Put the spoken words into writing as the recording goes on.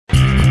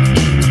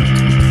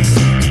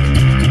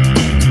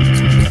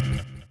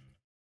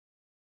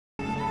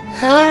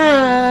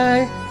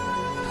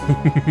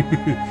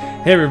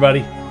Hey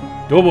everybody,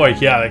 Doughboy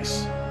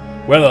Chaotix.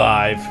 We're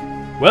live.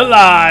 We're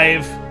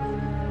live!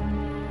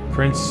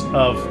 Prince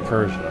of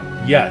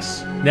Persia.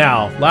 Yes.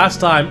 Now, last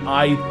time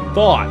I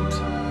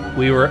thought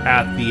we were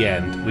at the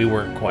end. We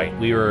weren't quite.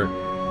 We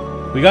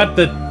got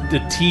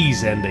the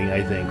tease ending,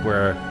 I think,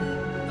 where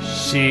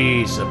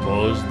she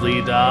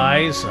supposedly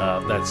dies.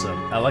 That's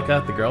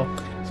Elika, the girl.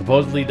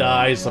 Supposedly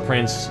dies. The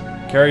prince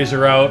carries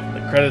her out.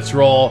 The credits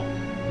roll.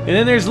 And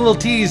then there's a little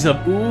tease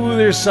of, ooh,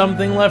 there's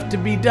something left to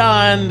be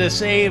done to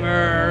save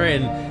her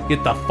and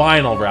get the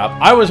final wrap.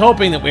 I was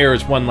hoping that there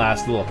was one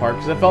last little part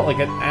because it felt like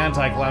an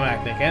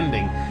anticlimactic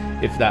ending,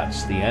 if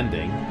that's the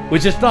ending,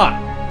 which it's not.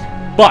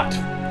 But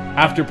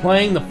after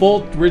playing the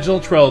full original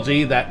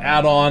trilogy, that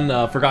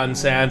add-on Forgotten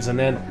Sands, and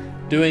then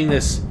doing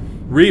this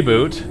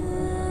reboot,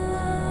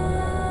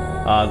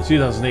 the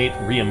 2008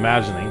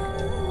 reimagining,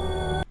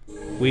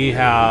 we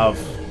have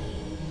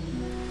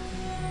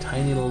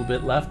tiny little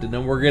bit left, and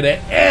then we're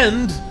gonna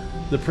end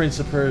the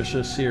Prince of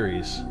Persia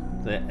series.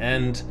 The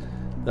end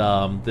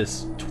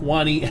this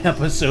 20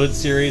 episode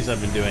series I've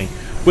been doing,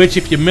 which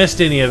if you missed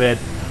any of it,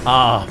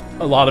 a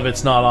lot of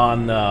it's not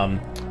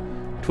on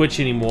Twitch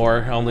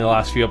anymore, only the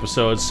last few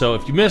episodes. So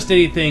if you missed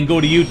anything,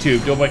 go to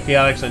YouTube, Doughboy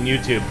Chaotix on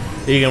YouTube.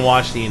 You can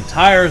watch the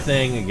entire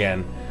thing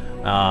again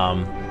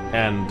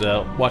and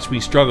watch me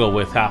struggle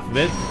with half of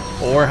it,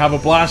 or have a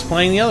blast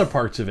playing the other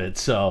parts of it.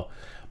 So,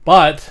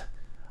 but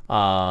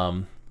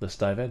let's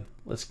dive in.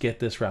 Let's get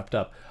this wrapped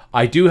up.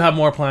 I do have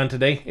more planned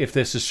today, if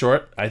this is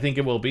short. I think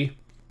it will be.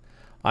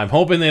 I'm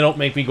hoping they don't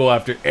make me go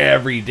after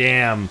every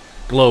damn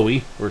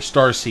glowy, or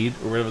starseed,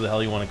 or whatever the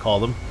hell you want to call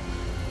them.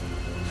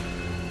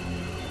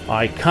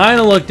 I kind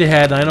of looked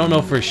ahead, and I don't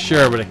know for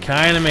sure, but it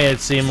kind of made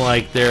it seem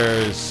like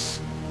there's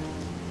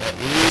at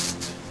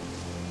least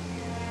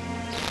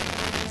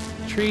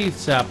tree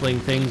sapling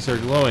things are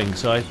glowing.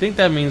 So I think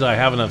that means I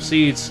have enough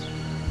seeds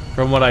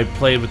from what I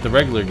played with the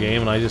regular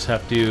game, and I just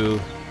have to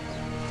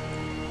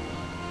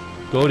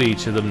go to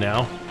each of them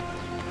now.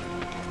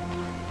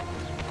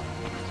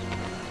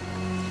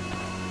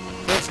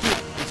 Let's do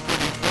it.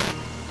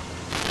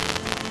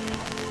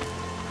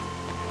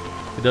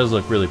 It does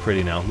look really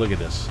pretty now. Look at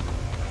this.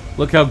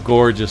 Look how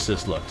gorgeous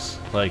this looks.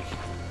 Like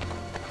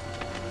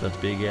the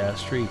big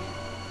ass tree.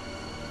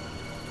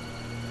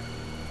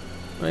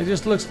 It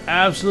just looks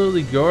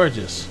absolutely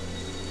gorgeous.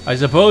 I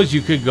suppose you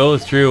could go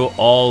through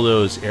all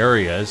those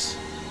areas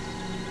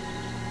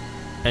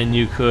and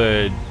you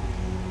could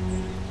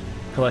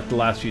collect the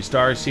last few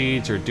star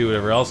seeds or do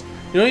whatever else.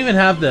 You don't even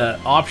have the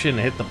option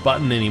to hit the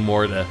button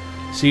anymore to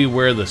see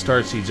where the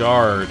star seeds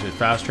are or to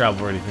fast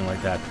travel or anything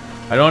like that.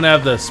 I don't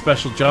have the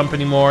special jump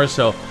anymore,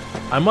 so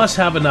I must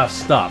have enough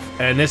stuff.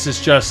 And this is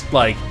just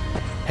like,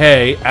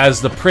 hey, as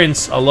the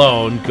prince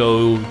alone,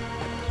 go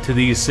to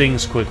these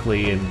things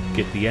quickly and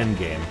get the end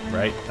game,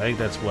 right? I think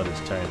that's what it's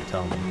trying to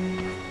tell me.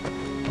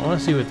 I want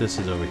to see what this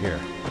is over here.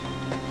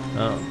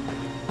 Oh.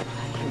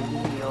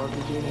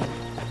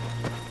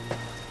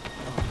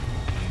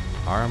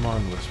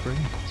 Aramon whispering?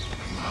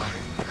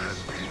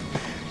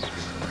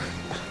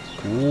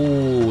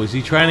 Ooh, is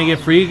he trying to get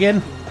free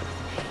again?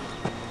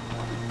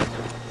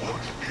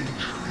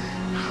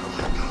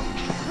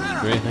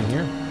 Is there anything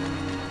here?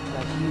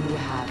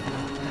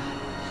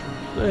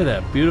 Look at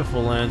that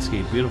beautiful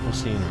landscape, beautiful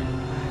scenery.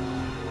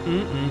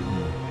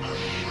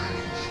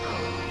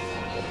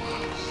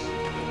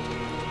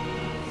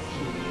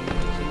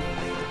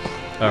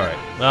 Alright,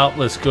 well,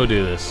 let's go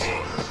do this.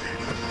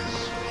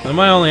 I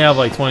might only have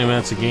like 20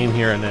 minutes of game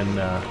here and then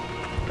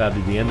that'll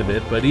be the end of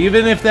it. But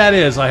even if that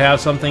is, I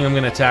have something I'm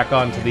going to tack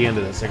on to the end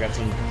of this. I got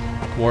some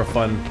more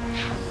fun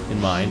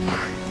in mind.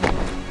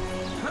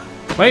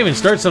 Might even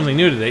start something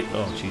new today.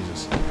 Oh,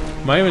 Jesus.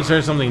 Might even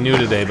start something new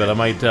today, but I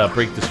might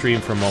break the stream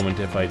for a moment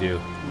if I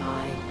do.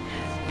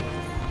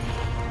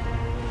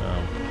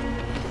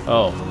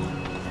 Oh.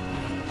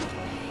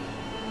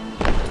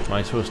 Am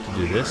I supposed to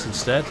do this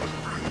instead?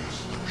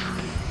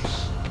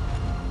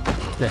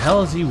 The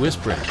hell is he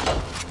whispering?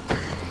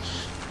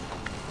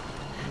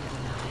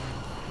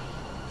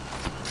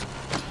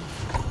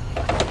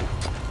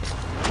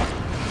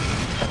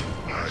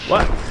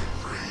 What?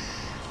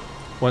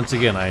 Once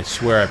again, I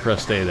swear I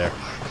pressed A there.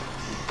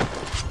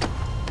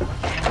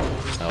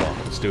 Oh, well,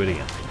 let's do it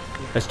again.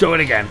 Let's do it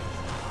again.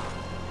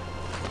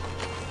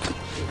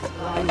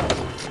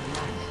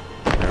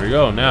 There we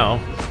go, now.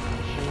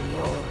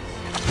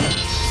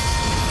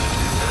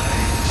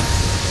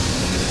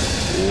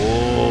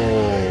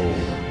 Whoa.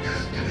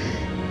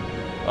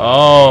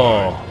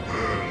 Oh.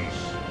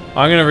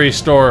 I'm gonna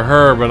restore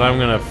her, but I'm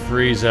gonna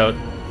freeze out.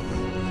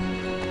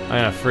 I'm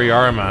gonna free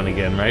Aramon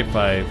again, right?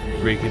 By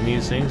breaking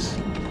these things.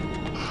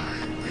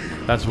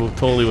 That's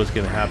totally what's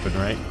gonna happen,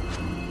 right?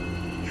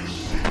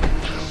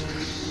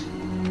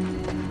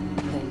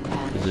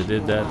 Because I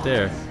did that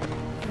there.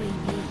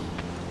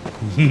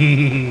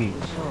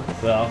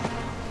 Well.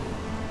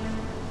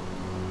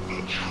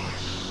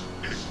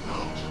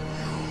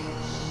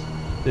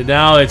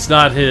 Now it's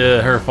not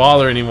her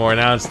father anymore,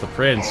 now it's the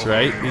prince,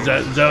 right? Is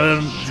that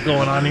what's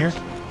going on here?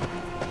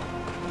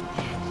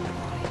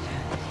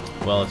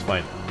 Well, let's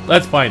find out.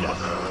 Let's find out.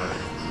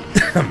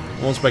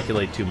 Won't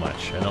speculate too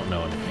much. I don't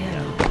know anything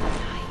yet.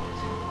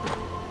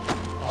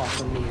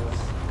 Offer me your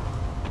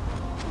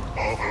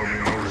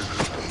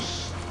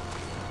resistance.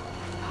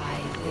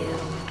 I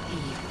will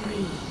be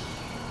free.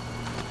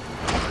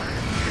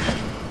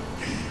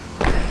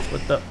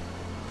 What the?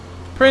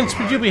 Prince,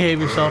 would you behave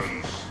yourself?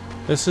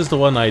 This is the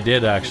one I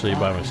did actually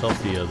by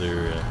myself the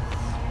other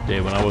day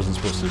when I wasn't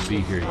supposed to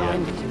be here yet.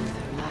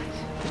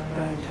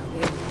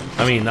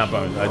 I mean, not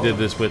by myself. I did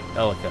this with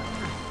Elika.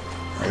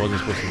 I wasn't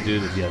supposed to do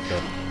this yet,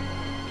 though.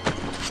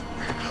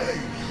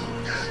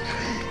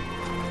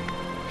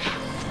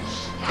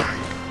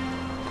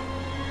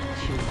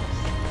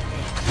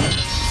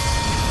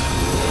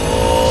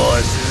 Oh,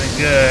 this isn't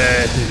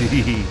good.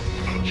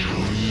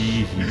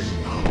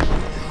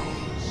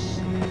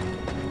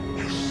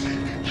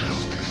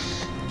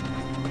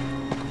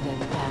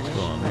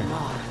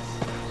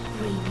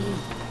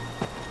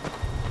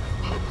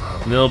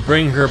 And they'll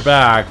bring her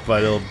back,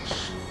 but it'll...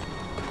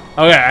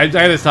 Okay, I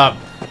gotta stop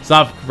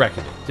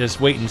wrecking it. Just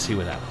wait and see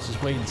what happens.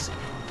 Just wait and see.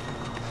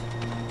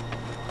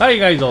 How you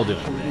guys all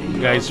doing today?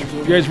 You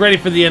guys ready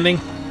for the ending?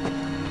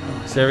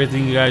 Is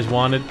everything you guys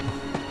wanted?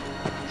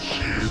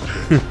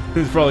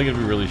 It's probably gonna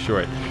be really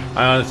short.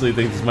 I honestly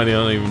think this might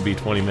not even be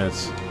 20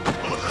 minutes.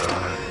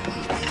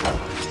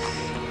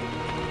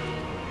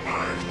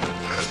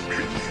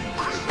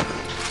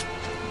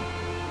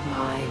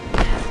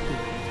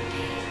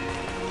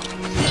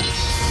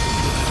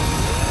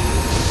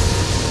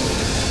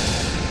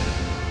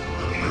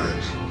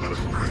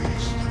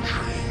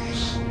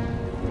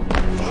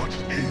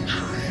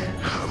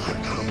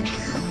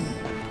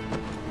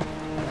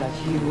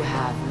 You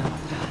have not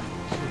done.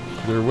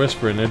 They're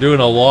whispering. They're doing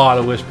a lot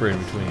of whispering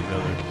between each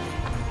other.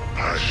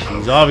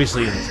 He's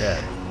obviously in his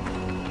head.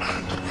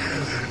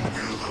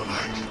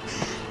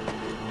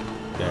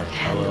 Okay,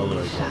 I'll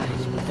let it go.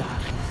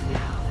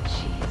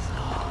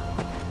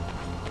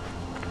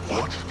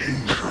 What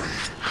injury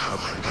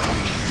have I done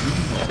to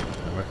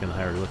you? I reckon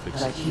hieroglyphics.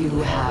 That you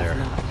have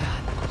not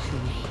done to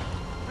me.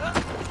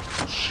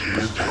 She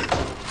is dead. Dead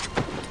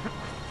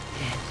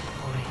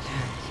for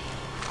eternity.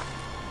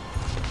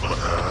 But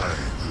I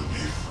will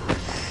be free.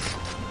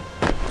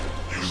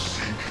 You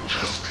seek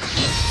justice.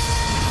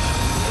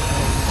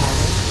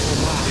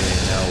 Okay,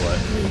 now what?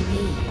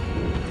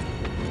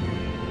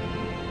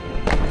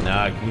 Now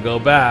I can go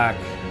back.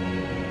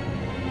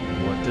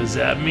 What does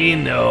that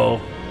mean, though?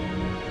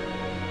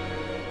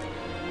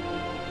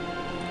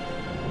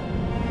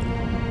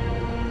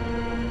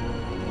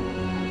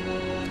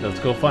 Let's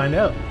go find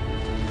out.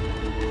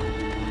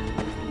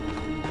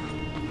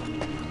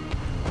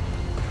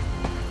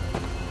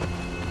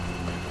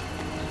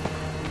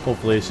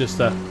 Hopefully it's just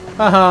a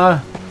haha.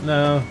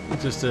 No,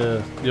 it's just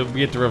a you'll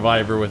get to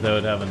revive her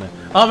without having to.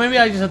 Oh, maybe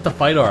I just have to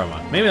fight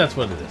Aramon. Maybe that's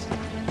what it is.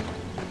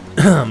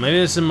 Maybe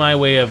this is my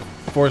way of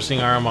forcing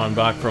Aramon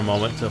back for a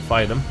moment to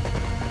fight him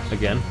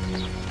again.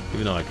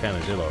 Even though I kind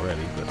of did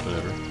already, but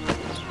whatever.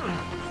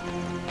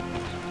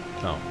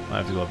 No, I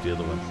have to go up the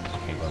other one. I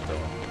can't go up that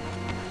one.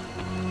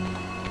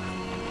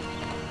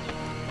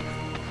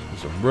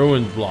 There's some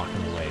ruins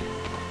blocking the way.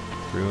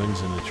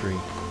 Ruins in the tree.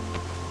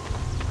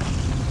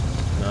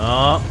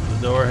 No, the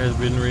door has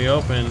been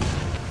reopened. Do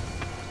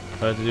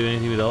I have to do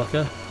anything with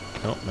Elika?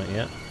 Nope, not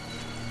yet.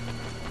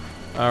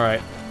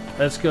 Alright,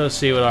 let's go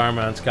see what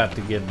Aramon's got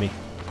to give me.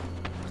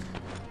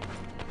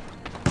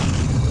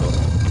 Oh.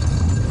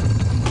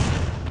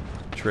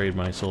 Trade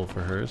my soul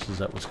for hers, is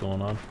that what's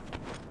going on?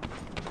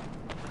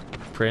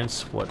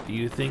 Prince, what do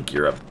you think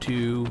you're up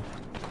to?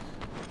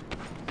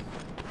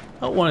 I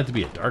don't want it to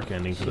be a dark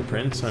ending for the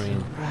prince. I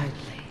mean,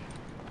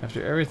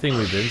 after everything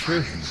we've been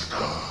through.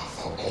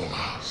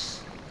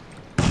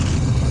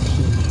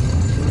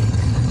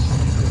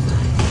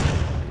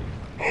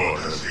 Or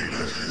does he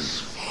let his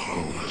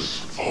followers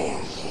fall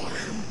for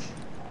him?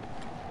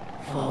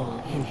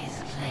 Fall in his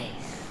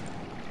place.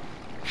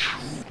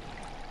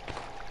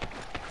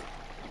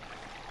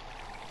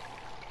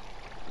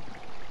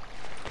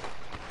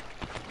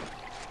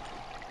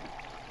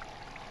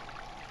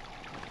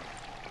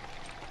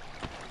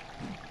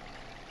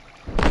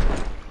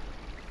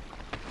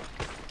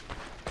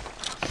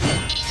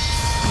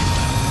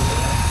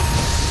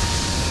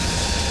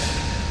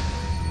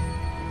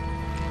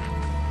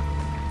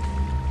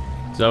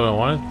 Is that what I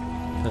wanted?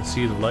 Let's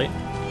see the light.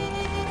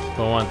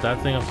 Do I want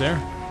that thing up there?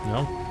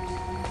 No.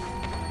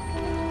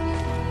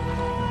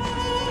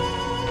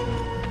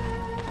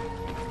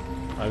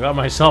 I got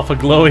myself a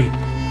glowy.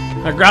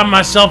 I grabbed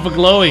myself a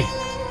glowy.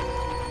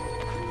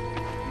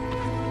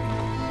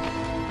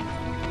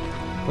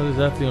 What is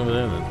that thing over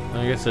there then?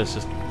 I guess that's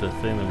just the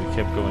thing that we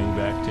kept going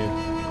back to.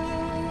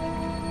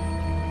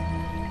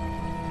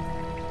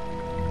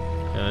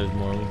 Yeah, there's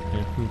more.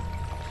 Yeah.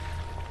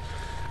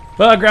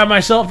 Well, I grabbed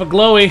myself a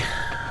glowy.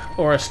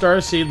 Or a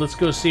starseed. Let's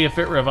go see if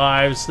it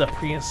revives the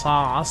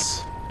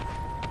princess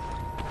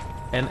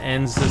and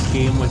ends this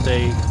game with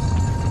a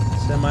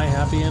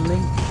semi-happy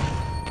ending.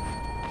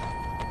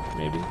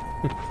 Maybe.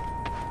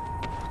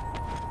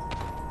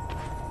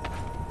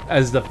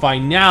 as the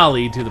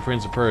finale to the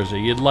Prince of Persia,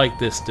 you'd like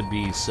this to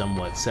be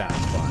somewhat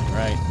satisfying,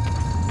 right?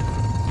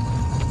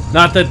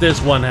 Not that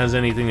this one has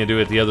anything to do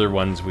with the other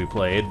ones we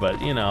played,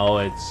 but, you know,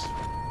 it's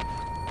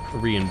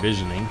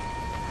re-envisioning.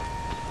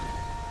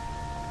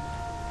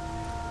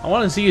 I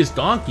want to see his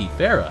donkey,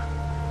 Farah.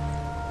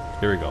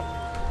 Here we go.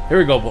 Here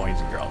we go,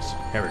 boys and girls.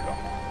 Here we go.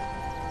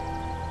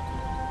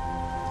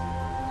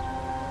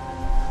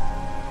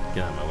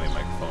 Get out of my way,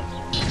 microphone.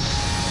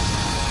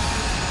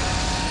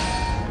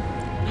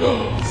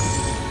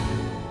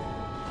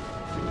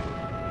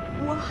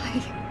 Why?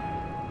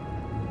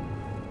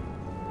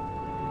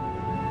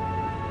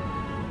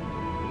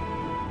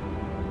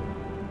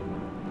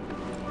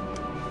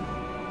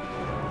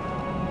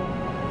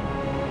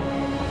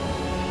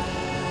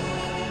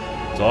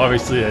 So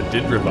obviously that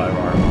did revive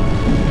Arma.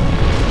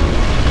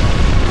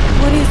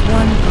 What is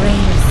one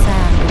grain of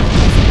sand?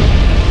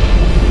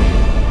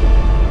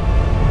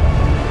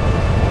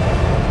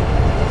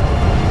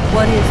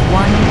 What is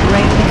one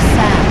grain of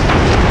sand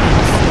in a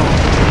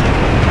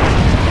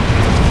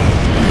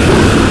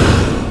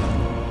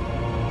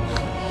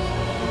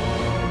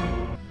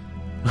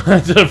storm?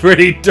 That's a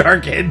pretty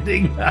dark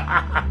ending.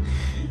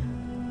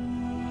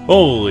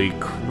 Holy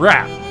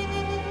crap.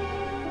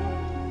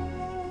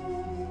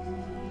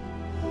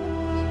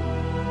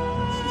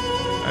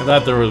 I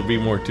thought there would be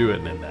more to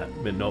it than that,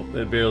 but nope,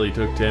 it barely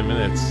took 10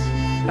 minutes.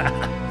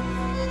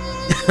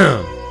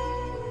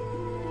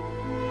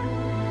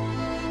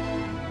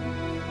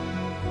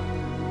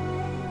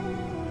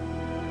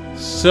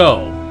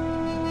 So,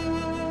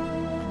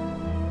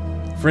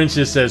 French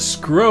just says,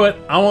 screw it,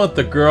 I want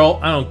the girl,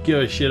 I don't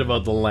give a shit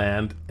about the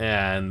land,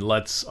 and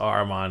lets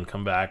Armand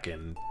come back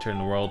and turn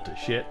the world to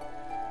shit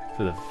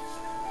for the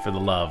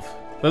love.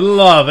 For the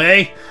love,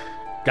 eh?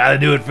 Gotta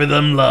do it for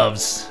them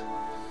loves.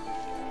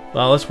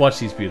 Well, let's watch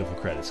these beautiful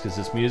credits, because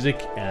this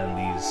music and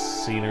these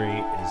scenery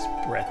is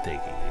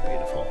breathtakingly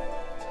beautiful.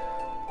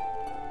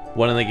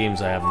 One of the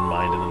games I have in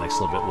mind in the next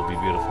little bit will be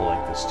beautiful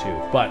like this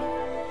too, but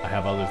I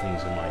have other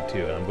things in mind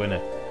too, and I'm going to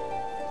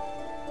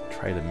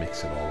try to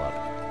mix it all up.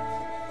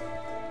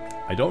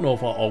 I don't know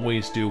if I'll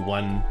always do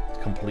one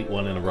complete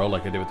one in a row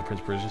like I did with the Prince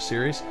of Persia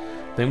series.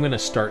 Then I'm going to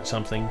start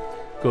something,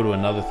 go to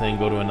another thing,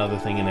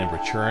 and then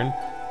return.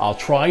 I'll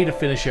try to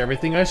finish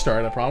everything I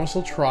start. I promise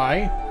I'll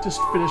try to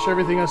finish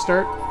everything I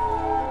start.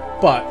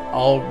 But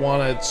I'll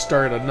want to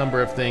start a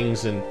number of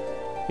things and,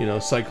 you know,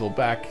 cycle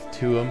back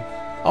to them.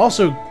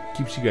 Also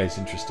keeps you guys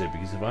interested,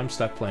 because if I'm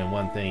stuck playing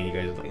one thing, you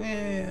guys are like,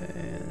 eh.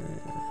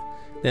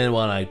 Then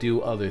when I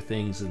do other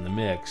things in the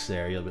mix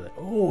there, you'll be like,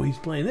 oh, he's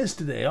playing this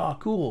today. Oh,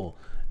 cool.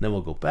 And then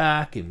we'll go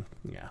back, and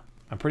yeah.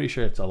 I'm pretty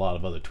sure it's a lot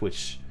of other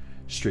Twitch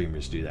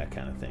streamers do that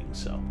kind of thing,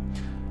 so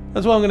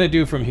that's what I'm going to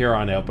do from here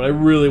on out. But I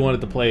really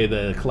wanted to play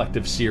the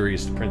collective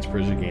series, the Prince of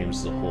Persia games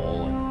as a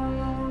whole,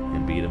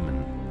 and beat them,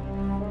 and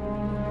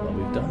well,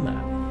 we've done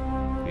that.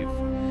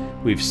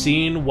 We've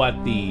seen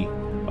what the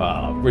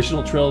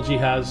original trilogy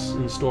has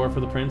in store for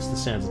the Prince, the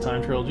Sands of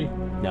Time trilogy.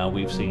 Now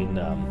we've seen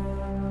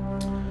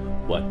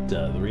what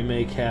the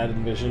remake had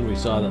envisioned. We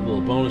saw that little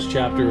bonus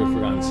chapter of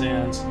Forgotten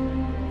Sands.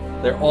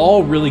 They're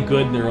all really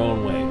good in their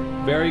own way.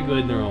 Very good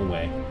in their own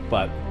way,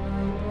 but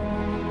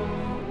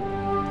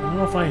I don't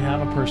know if I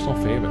have a personal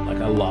favorite. Like,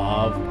 I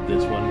love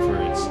this one for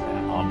its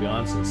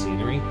ambiance and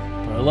scenery,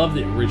 but I love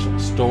the original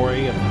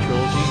story of the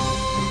trilogy.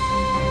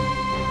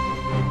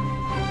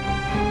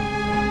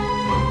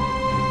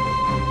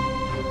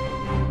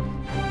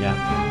 Yeah,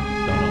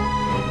 don't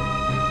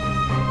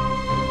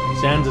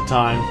know. Sands of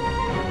Time.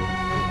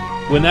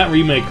 When that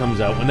remake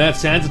comes out, when that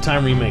Sands of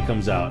Time remake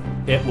comes out,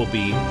 it will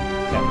be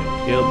epic.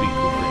 It'll be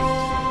great.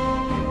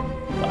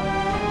 But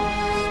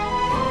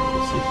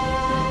we'll see.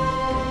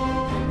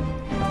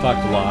 I've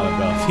talked a lot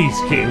about these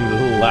games in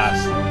the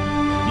last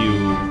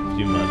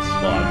few months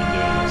while I've been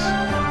doing this.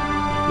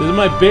 This is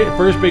my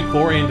first big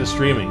foray into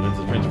streaming with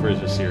the Prince of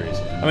Persia series.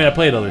 I mean, I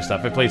played other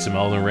stuff. I played some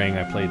Elden Ring.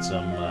 I played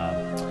some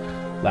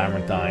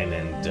Labyrinthine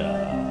and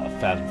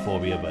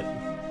Phasmophobia, but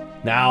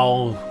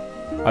now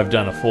I've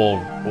done a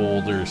full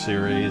older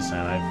series,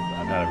 and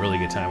I've had a really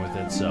good time with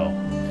it, so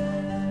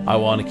I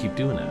want to keep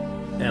doing it.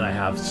 And I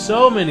have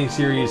so many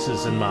series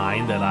in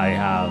mind that I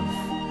have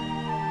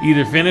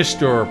either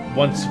finished or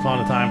once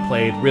upon a time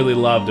played, really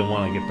loved, and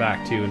want to get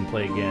back to and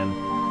play again.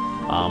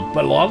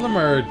 But a lot of them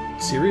are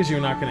series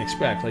you're not going to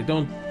expect. Like,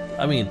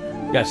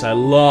 yes, I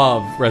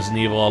love Resident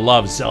Evil, I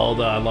love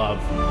Zelda, I love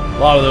a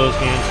lot of those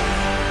games.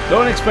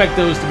 Don't expect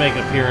those to make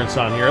an appearance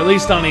on here, at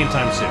least not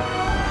anytime soon.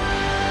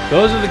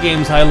 Those are the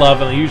games I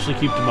love, and I usually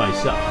keep to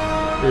myself.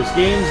 There's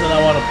games that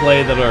I want to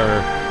play that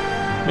are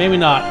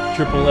maybe not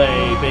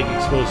AAA, big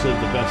explosive,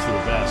 the best of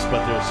the best,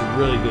 but there's some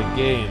really good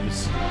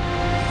games,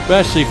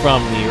 especially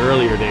from the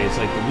earlier days,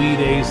 like the Wii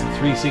days, the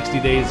 360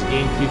 days, the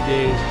GameCube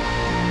days.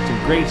 Some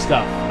great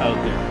stuff out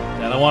there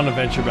that I want to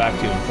venture back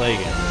to and play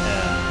again.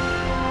 And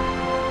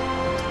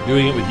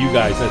doing it with you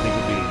guys, I think,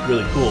 would be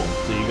really cool,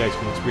 so you guys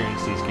can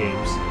experience these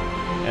games,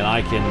 and I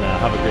can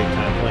have a great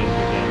time playing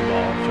them again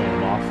while showing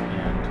them off.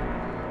 And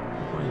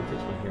I'm playing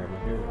this one here.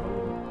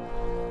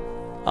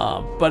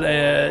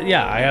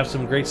 Yeah, I have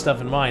some great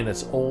stuff in mind.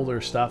 That's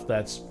older stuff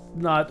that's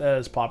not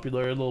as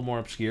popular, a little more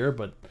obscure,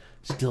 but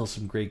still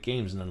some great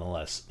games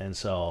nonetheless. And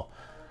so,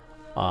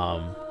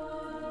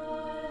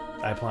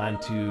 I plan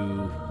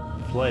to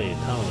play a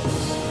ton of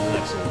those in the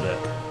next little bit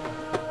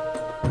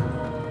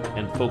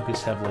and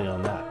focus heavily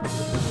on that.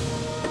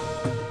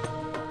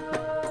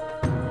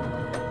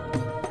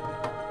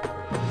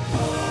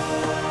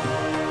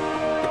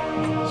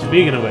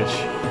 Speaking of which,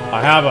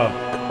 I have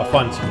a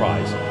fun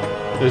surprise.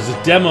 There's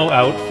a demo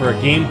out for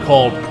a game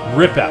called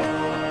RipOut.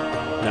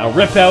 Now,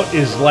 RipOut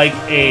is like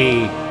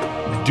a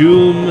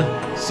Doom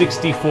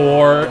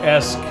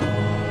 64-esque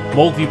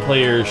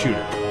multiplayer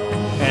shooter.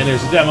 And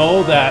there's a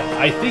demo that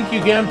I think you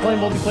can play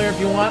multiplayer if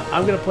you want.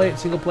 I'm going to play it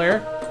single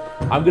player.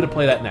 I'm going to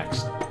play that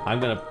next. I'm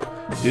going to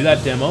do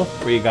that demo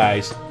for you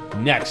guys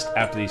next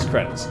after these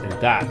credits. And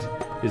that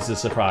is the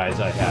surprise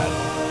I had.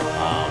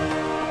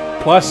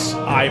 Plus,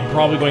 I'm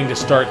probably going to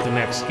start the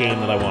next game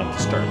that I wanted to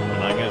start.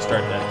 And I'm going to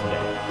start that today.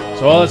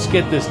 So let's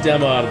get this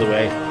demo out of the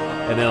way.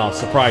 And then I'll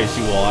surprise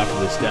you all after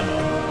this demo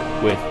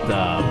with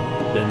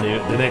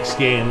the next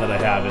game that I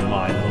have in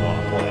mind that I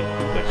want to play.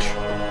 Which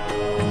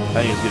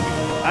I think is going to be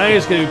good. I think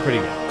it's going to be pretty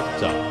good.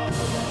 So,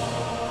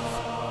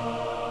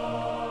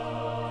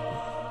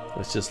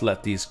 let's just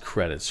let these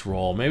credits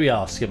roll. Maybe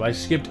I'll skip. I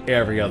skipped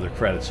every other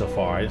credit so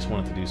far. I just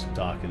wanted to do some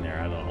talking there.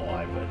 I don't know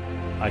why, but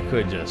I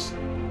could just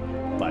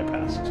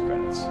bypass these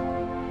credits.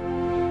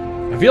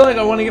 I feel like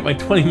I want to get my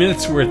 20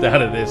 minutes worth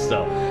out of this,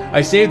 though.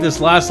 I saved this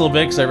last little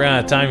bit because I ran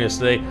out of time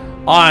yesterday.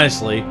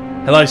 Honestly,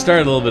 had I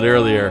started a little bit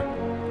earlier,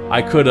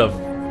 I could have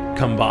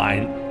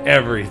combined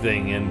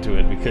everything into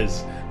it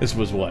because this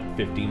was, what,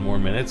 15 more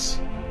minutes?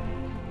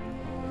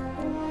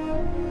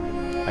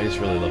 I just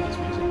really love this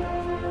music.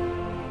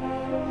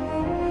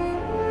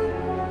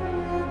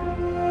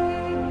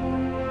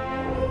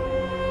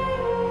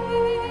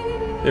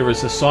 There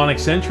was a Sonic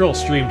Central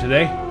stream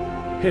today.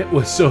 It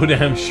was so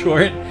damn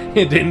short.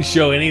 It didn't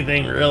show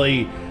anything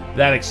really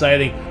that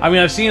exciting. I mean,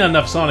 I've seen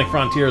enough Sonic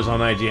Frontiers on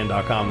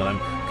IGN.com that I'm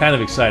kind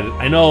of excited.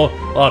 I know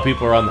a lot of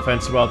people are on the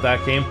fence about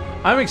that game.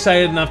 I'm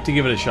excited enough to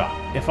give it a shot.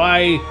 If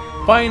I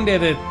find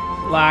that it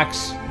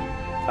lacks,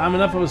 I'm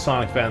enough of a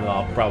Sonic fan that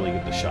I'll probably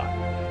give it a shot.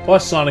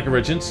 Plus, Sonic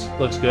Origins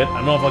looks good. I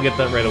don't know if I'll get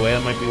that right away.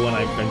 That might be one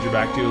I venture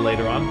back to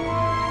later on.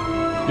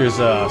 There's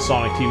a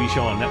Sonic TV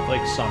show on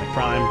Netflix, Sonic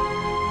Prime.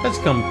 That's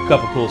a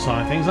couple cool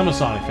Sonic things. I'm a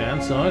Sonic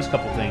fan, so there's a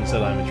couple things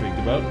that I'm intrigued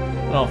about. I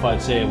don't know if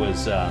I'd say it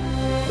was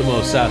the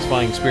most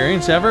satisfying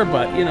experience ever,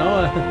 but, you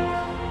know,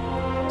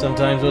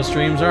 sometimes those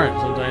streams aren't.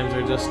 Sometimes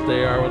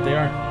they are what they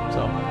are.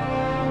 So,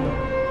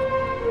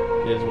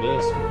 it is what it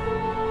is.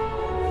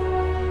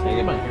 Can't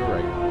get my hair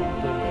right.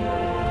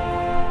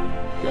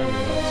 Driving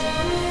me nuts.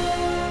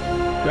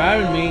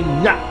 Driving me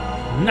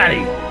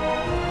nutty.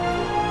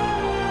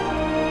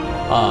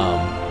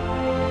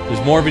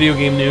 There's more video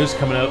game news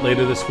coming out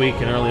later this week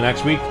and early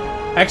next week.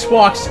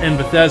 Xbox and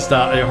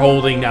Bethesda are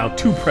holding now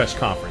 2 press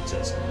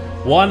conferences.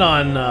 One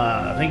on,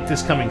 I think,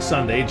 this coming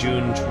Sunday,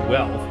 June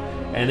 12th.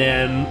 And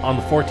then on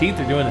the 14th,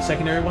 they're doing a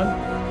secondary one.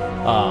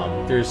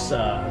 There's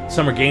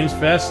Summer Games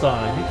Fest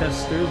on, I think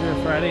that's Thursday or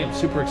Friday. I'm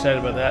super excited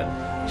about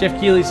that. Jeff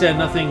Keighley said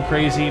nothing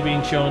crazy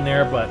being shown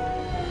there, but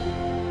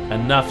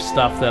enough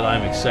stuff that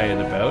I'm excited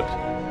about.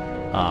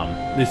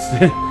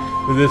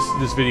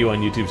 This video on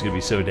YouTube is going to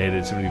be so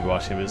dated. Somebody will be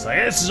watching it, it's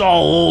like, this is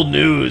all old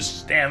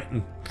news. Damn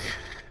it.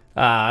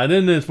 And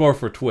then there's more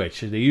for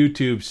Twitch. The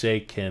YouTube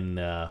sake can,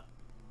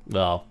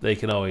 well, they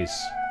can always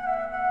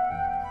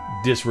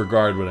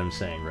disregard what I'm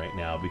saying right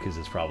now because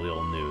it's probably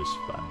old news.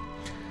 But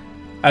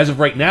as of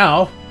right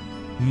now,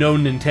 no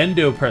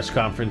Nintendo press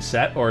conference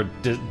set, or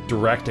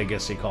Direct, I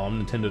guess they call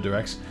them, Nintendo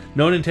Directs.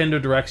 No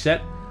Nintendo Direct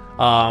set.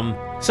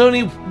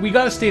 Sony, we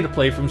got a state of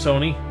play from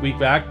Sony week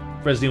back.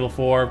 Resident Evil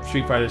 4,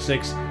 Street Fighter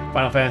 6,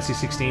 Final Fantasy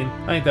 16.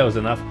 I think that was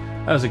enough.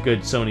 That was a good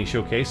Sony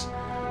showcase.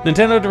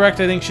 Nintendo Direct,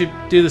 I think, should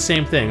do the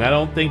same thing. I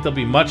don't think there'll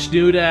be much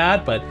new to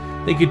add, but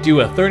they could do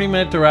a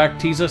 30-minute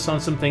Direct, tease us on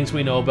some things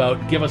we know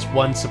about, give us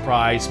one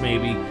surprise,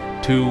 maybe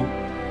 2,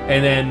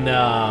 and then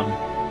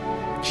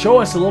show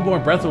us a little more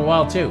Breath of the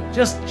Wild too.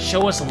 Just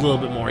show us a little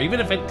bit more. Even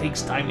if it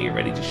takes time to get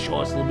ready, just show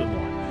us a little bit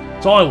more.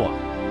 That's all I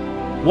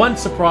want. One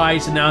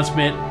surprise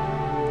announcement.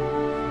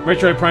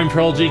 Metroid Prime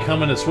Trilogy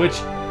coming to Switch.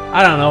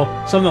 I don't know,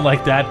 something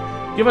like that.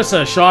 Give us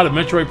a shot of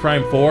Metroid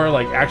Prime 4,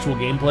 like actual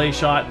gameplay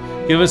shot.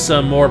 Give us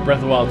some more Breath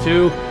of the Wild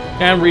 2,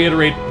 and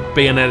reiterate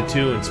Bayonetta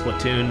 2 and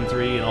Splatoon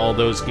 3 and all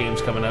those games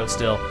coming out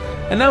still.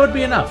 And that would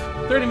be enough.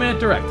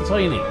 30-minute Direct, that's all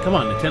you need. Come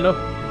on, Nintendo.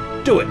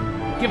 Do it.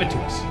 Give it to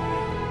us.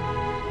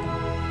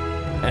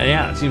 And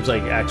yeah, it seems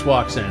like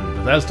Xbox and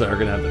Bethesda are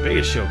going to have the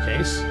biggest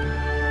showcase.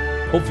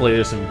 Hopefully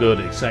there's some good,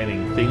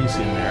 exciting things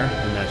in there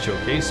in that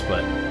showcase,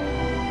 but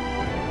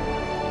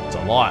it's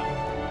a lot.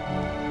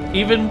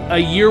 Even a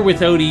year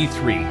without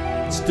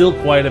E3, it's still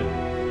quite a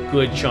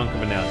good chunk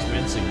of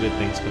announcements and good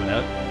things coming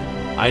out.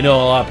 I know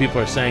a lot of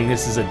people are saying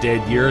this is a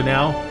dead year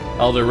now.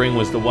 Elden Ring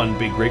was the one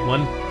big great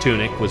one.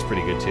 Tunic was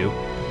pretty good too.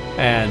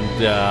 And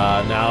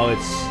now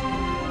it's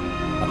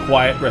a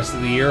quiet rest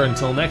of the year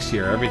until next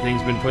year.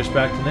 Everything's been pushed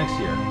back to next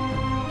year.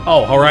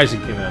 Oh,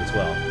 Horizon came out as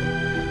well.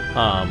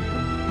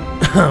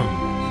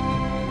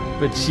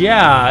 But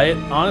yeah, it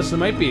honestly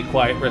might be a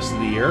quiet rest of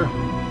the year.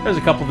 There's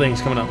a couple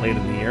things coming out late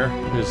in the year.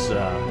 There's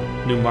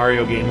a new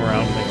Mario game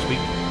around next week,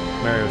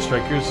 Mario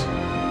Strikers,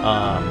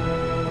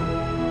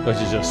 which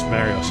is just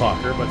Mario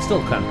Soccer, but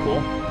still kind of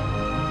cool.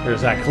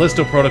 There's that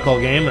Callisto Protocol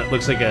game that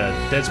looks like a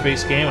Dead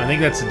Space game. I think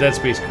that's the Dead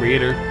Space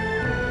creator.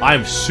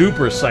 I'm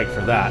super psyched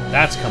for that.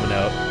 That's coming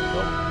out.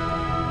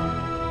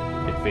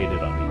 Oh, it faded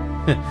on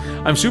me.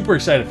 I'm super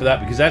excited for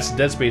that because that's the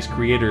Dead Space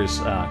creators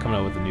coming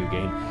out with a new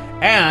game.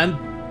 And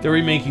they're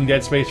remaking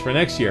Dead Space for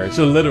next year.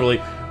 So literally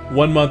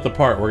 1 month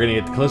apart, we're going to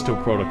get the Callisto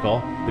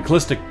Protocol. The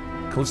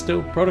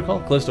Callisto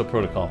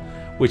Protocol,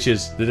 which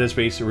is the Dead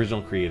Space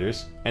original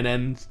creators. And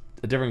then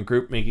a different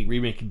group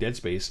remaking Dead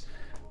Space.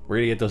 We're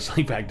going to get those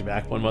like back to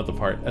back 1 month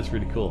apart. That's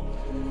pretty cool.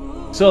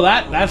 So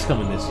that's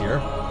coming this year.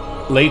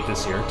 Late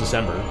this year,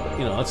 December. But,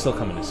 you know, it's still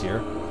coming this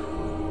year.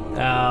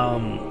 I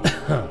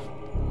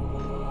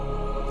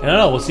don't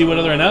know. We'll see what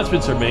other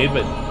announcements are made,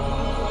 but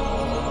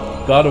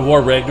God of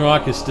War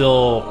Ragnarok is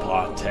still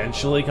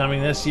potentially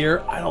coming this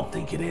year. I don't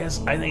think it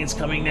is. I think it's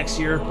coming next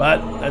year,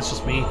 but that's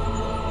just me.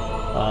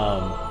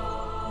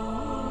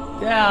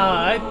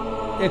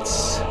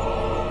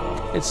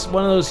 It's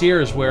one of those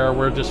years where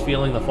we're just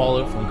feeling the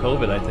fallout from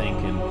COVID, I think,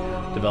 and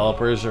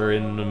developers are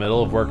in the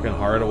middle of working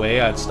hard away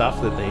at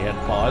stuff that they had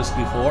paused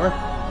before,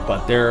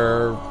 but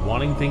they're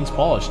wanting things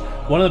polished.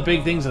 One of the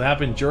big things that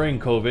happened during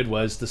COVID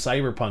was the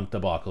Cyberpunk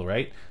debacle,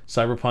 right?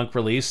 Cyberpunk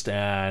released,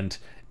 and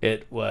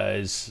it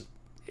was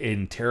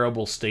in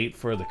terrible state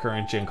for the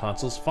current gen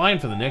consoles. Fine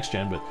for the next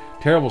gen, but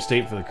terrible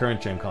state for the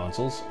current gen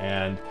consoles.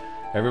 And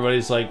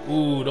everybody's like,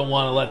 ooh, don't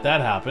want to let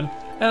that happen.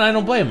 And I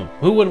don't blame them.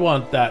 Who would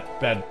want that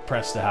bad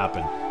press to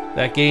happen?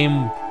 That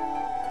game,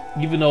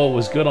 even though it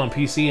was good on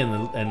PC and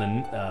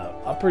the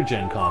upper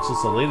gen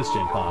consoles, the latest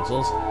gen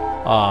consoles,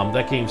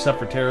 that game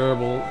suffered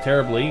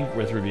terribly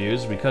with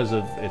reviews because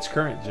of its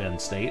current gen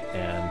state,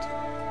 and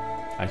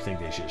I think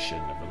they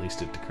shouldn't have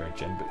released it to current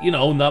gen. But you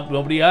know,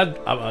 nobody had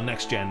a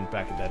next gen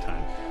back at that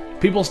time.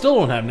 People still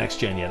don't have next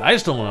gen yet. I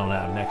still don't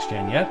have next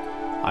gen yet.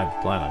 I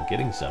plan on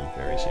getting some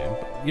very soon.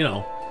 But, you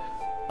know,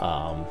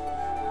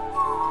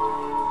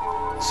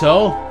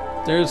 so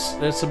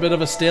there's a bit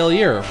of a stale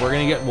year. We're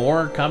gonna get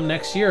more come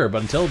next year,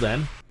 but until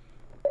then,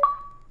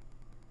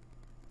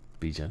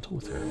 be gentle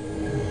with her.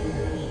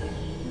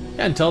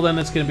 Yeah, until then,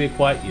 it's gonna be a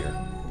quiet year.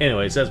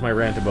 Anyways, that's my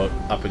rant about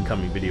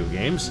up-and-coming video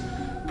games.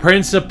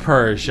 Prince of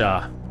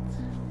Persia.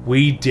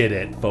 We did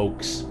it,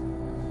 folks.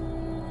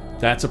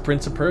 That's a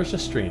Prince of Persia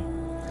stream.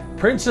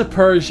 Prince of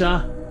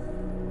Persia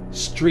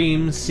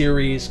stream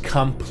series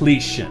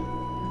completion.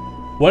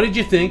 What did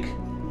you think?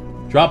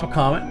 Drop a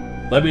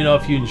comment. Let me know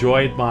if you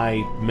enjoyed my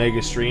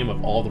mega stream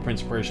of all the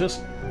Prince of Persias.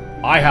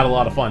 I had a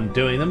lot of fun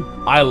doing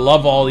them. I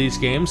love all these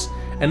games.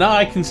 And now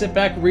I can sit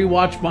back and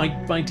rewatch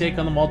my take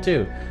on them all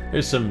too.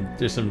 There's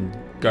some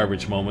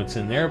garbage moments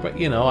in there, but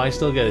you know, I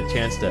still get a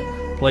chance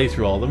to play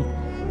through all of them.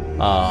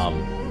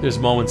 There's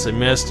moments I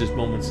missed, there's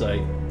moments I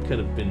could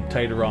have been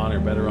tighter on or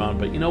better on,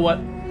 but you know what?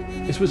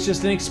 This was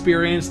just an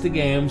experience to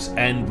games,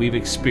 and we've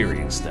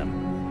experienced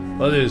them.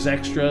 Whether there's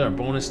extra or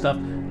bonus stuff,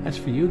 that's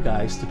for you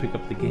guys to pick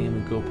up the game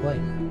and go play.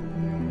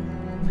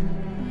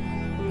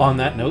 On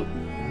that note,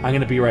 I'm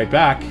going to be right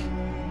back,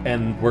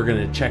 and we're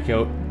going to check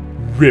out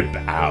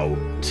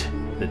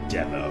RipOut, the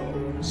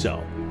demo.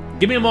 So,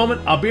 give me a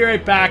moment, I'll be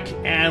right back,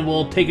 and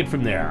we'll take it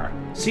from there.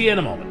 See you in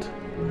a moment.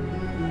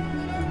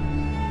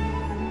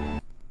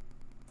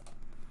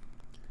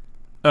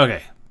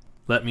 Okay,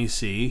 let me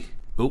see.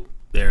 Oh,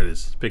 there it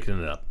is,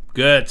 picking it up.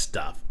 Good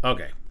stuff.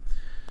 Okay.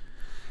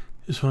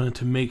 Just wanted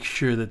to make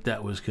sure that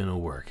that was going to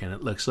work, and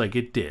it looks like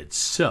it did.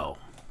 So,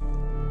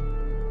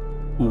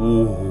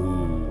 ooh.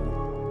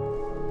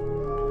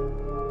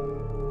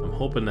 I'm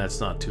hoping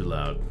that's not too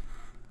loud.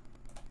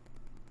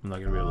 I'm not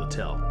going to be able to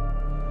tell.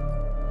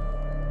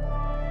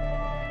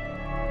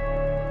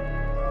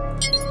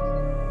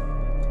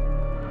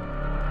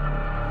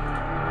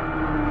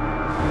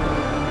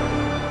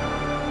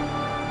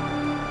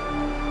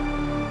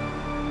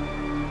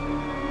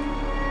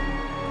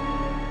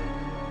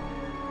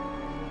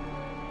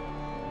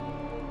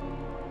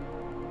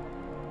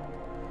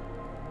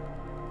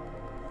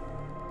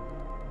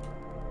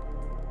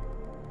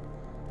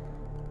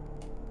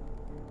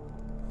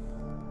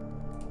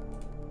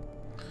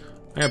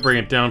 I gotta bring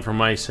it down for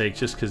my sake,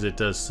 just because it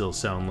does still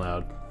sound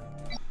loud.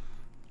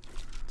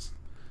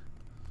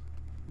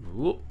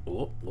 Whoa,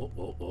 whoa, whoa,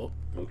 whoa, whoa.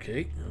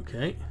 Okay,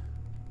 okay.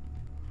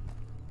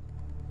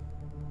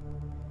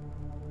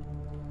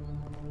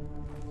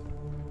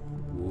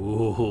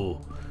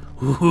 Whoa.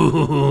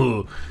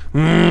 Ooh.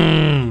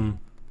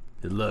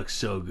 It looks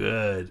so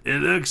good.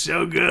 It looks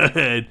so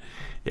good.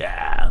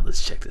 Yeah,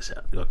 let's check this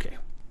out. Okay.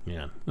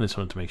 Yeah, I just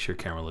wanted to make sure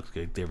camera looks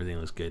good. Everything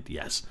looks good.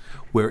 Yes.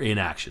 We're in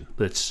action.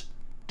 Let's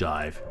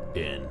dive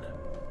in.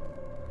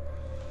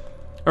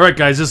 Alright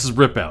guys, this is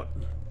RipOut.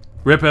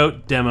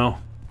 RipOut demo.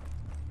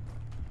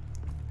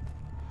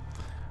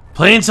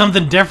 Playing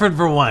something different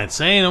for once.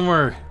 Hey, no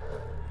more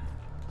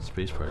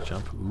spacebar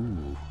jump.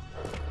 Ooh.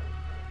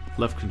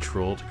 Left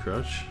control to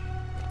crouch.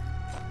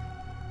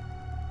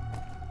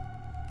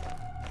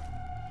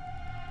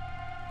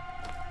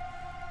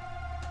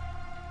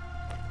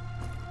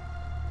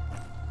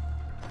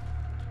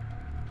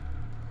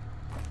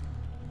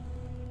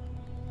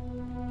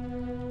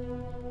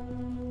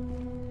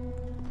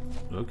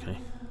 Okay.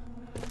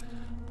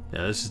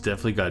 Yeah, this has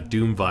definitely got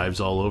Doom vibes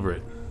all over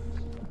it.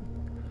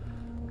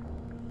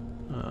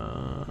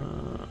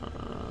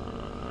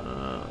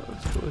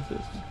 Let's go with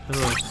this.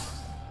 Hello.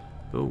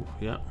 Oh,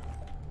 yeah.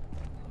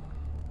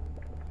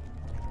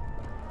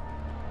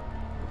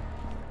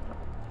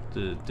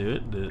 Did it do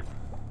it? Did it?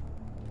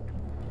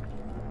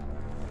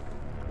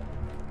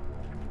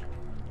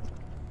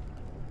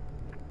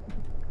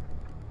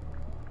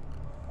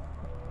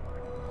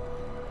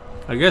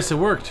 I guess it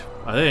worked.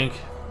 I think.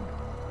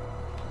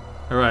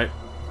 Alright.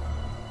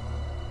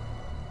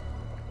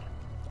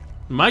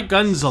 My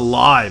gun's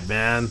alive,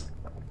 man.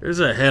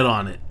 There's a head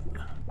on it.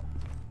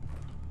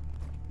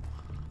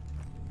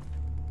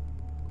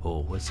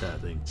 Oh, what's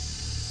that thing?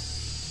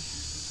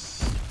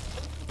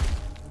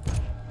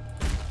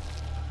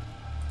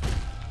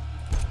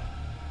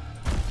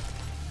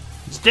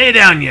 Stay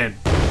down, you.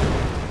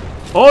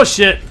 Oh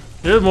shit!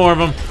 There's more of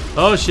them.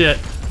 Oh shit!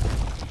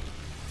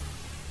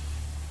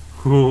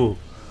 Ooh.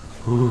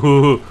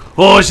 Ooh.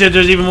 Oh shit!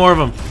 There's even more of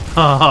them.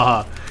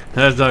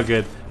 That's not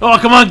good. Oh,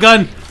 come on,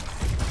 gun!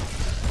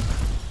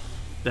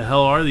 The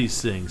hell are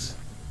these things?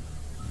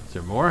 Is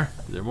there more?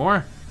 Is there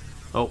more?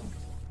 Oh.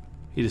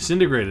 He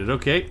disintegrated.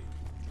 Okay.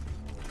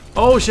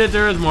 Oh shit,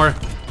 there is more.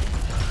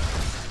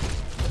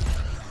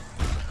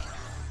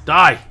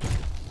 Die!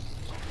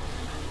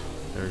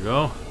 There we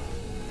go.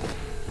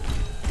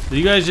 Do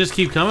you guys just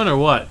keep coming or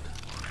what?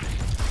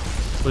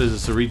 What is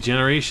this, a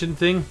regeneration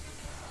thing?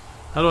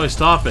 How do I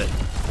stop it?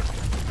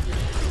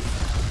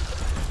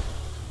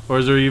 Or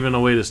is there even a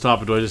way to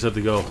stop it? Do I just have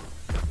to go?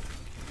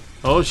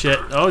 Oh shit,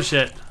 oh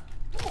shit.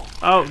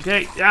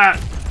 Okay, yeah.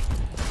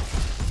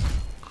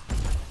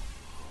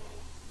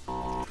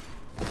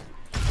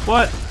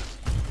 What?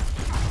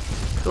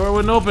 Door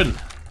wouldn't open.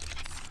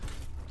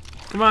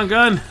 Come on,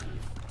 gun.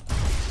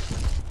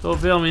 Don't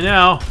fail me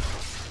now.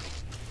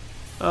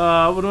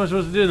 What am I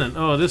supposed to do then?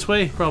 Oh, this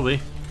way?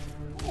 Probably.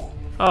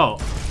 Oh.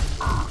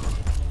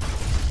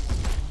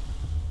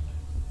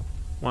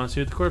 Want to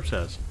see what the corpse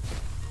has.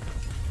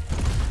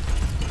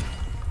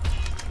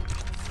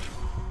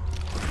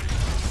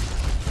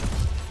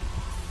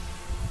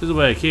 This is the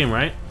way I came,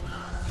 right?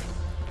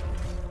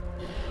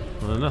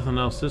 Well, there's nothing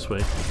else this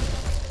way.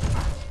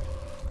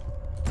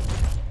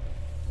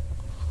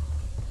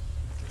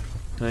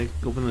 Can I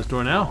open this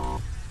door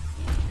now?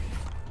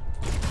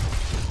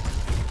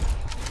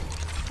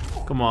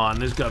 Come on,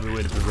 there's gotta be a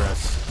way to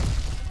progress.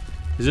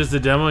 Is this the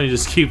demo? You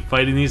just keep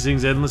fighting these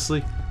things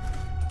endlessly?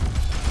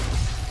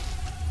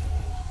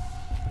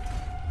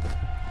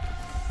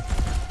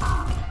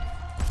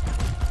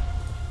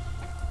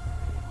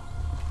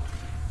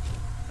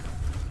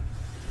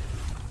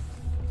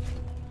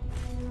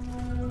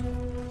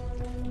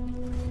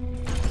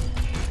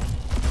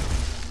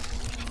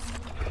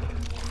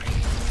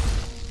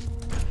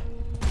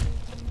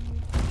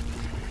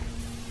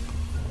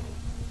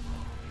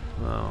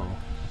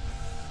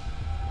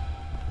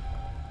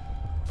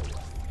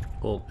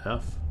 Hold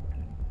F.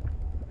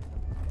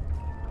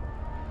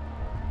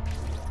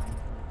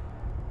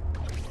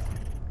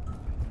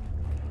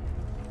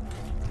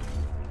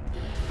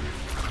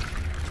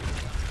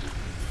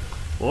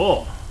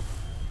 Whoa.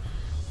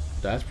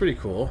 That's pretty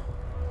cool.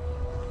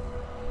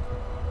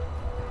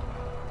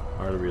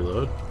 Hard to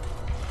reload.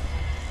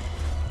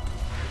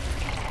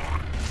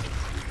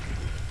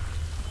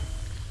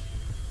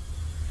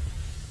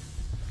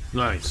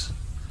 Nice.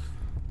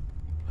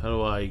 How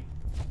do I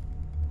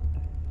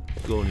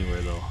go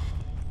anywhere though?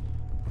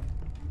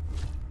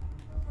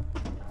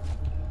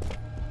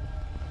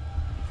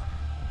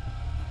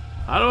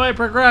 How do I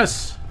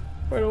progress?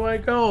 Where do I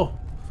go?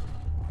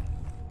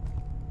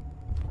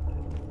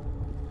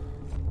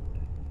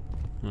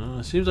 Well,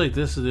 it seems like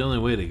this is the only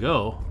way to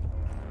go.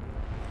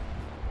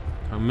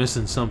 I'm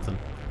missing something.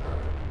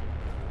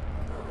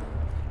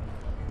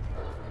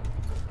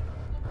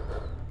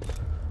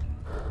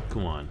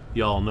 Come on.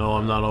 Y'all know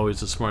I'm not always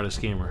the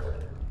smartest gamer.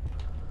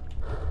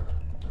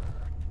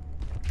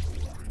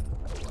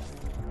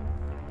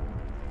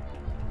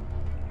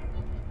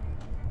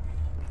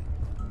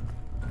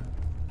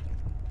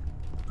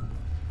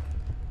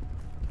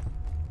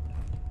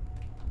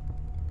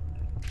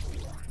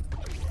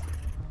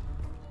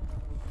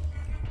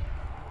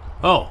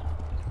 Oh,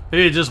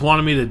 maybe it just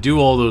wanted me to do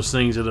all those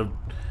things that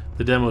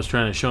the demo is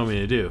trying to show me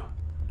to do.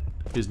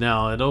 Because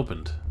now it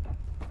opened.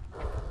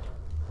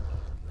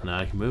 Now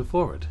I can move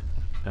forward.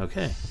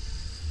 Okay.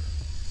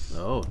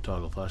 Oh,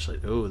 toggle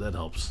flashlight. Oh, that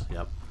helps.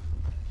 Yep.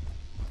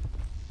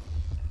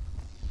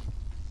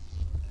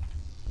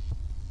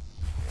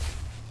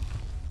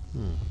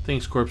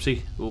 Thanks,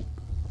 Corpsey. Oh.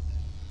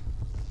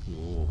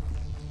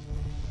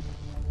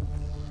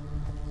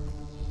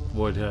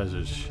 Avoid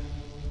hazards.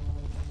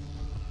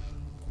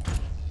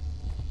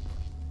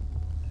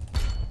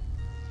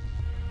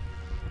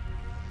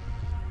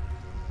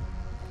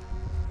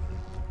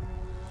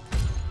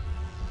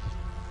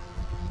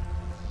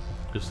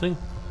 This thing?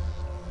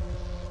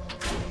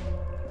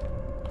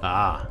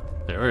 Ah,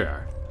 there we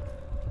are.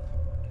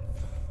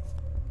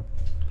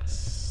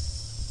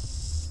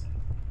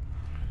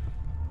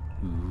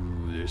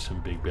 Ooh, there's some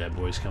big bad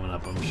boys coming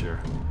up, I'm sure.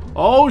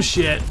 Oh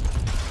shit!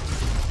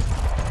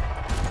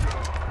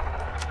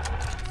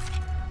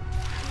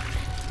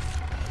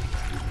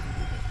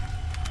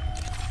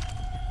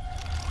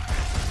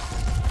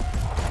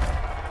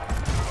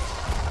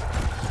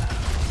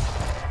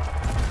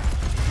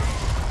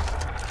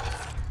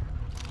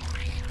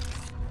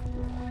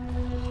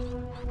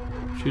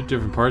 Shoot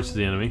different parts of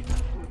the enemy.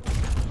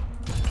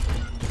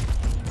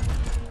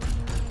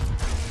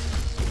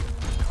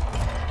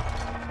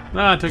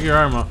 Nah, I took your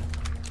arm off.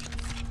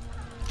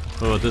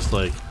 What about this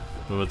leg?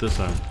 What about this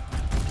arm?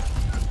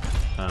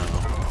 I don't know.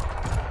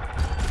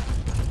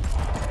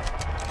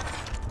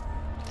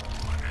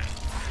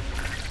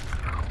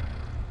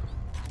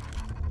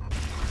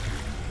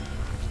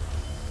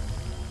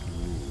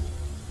 Ooh,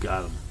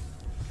 got him.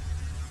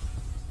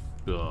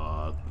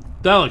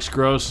 That looks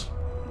gross.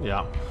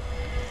 Yeah.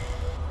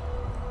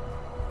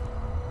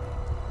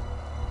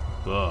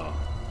 Ugh.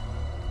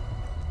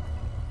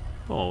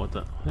 Oh, what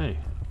the? Hey,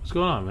 what's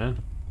going on,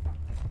 man?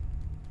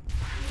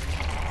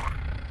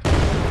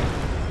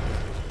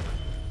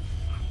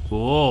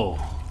 Whoa.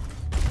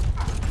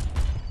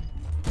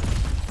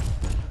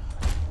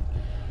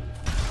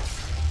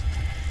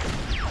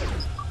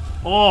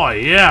 Oh,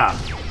 yeah.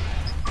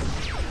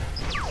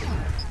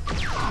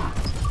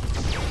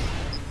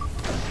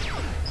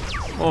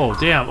 Oh,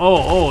 damn.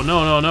 Oh,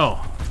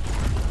 no.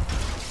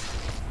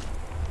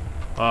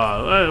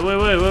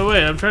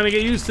 Wait. I'm trying to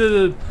get used to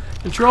the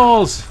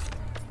controls.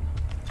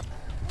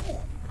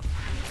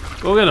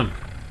 Go get him.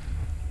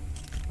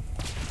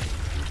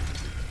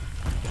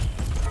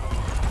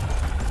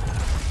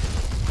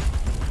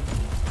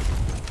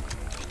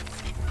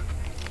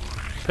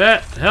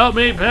 Pet, help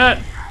me,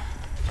 Pet.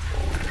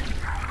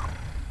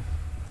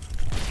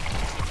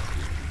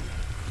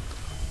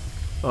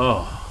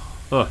 Oh,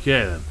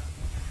 okay then.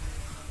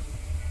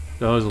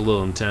 That was a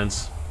little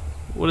intense.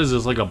 What is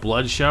this, like a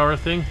blood shower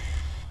thing?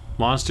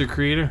 Monster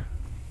creator?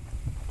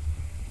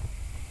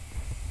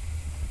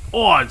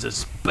 Oh, it's a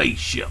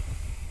spaceship.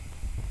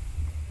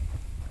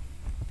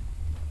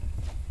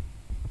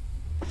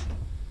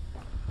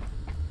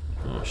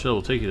 Oh, shuttle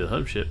will take you to the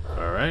hub ship.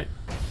 Alright.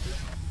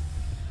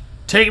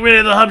 Take me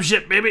to the hub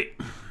ship, baby!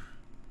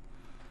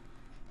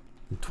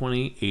 In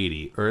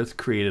 2080, Earth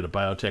created a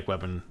biotech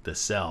weapon, the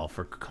Cell,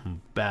 for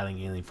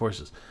combating alien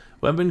forces.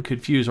 Weapon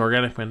could fuse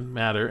organic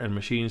matter and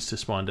machines to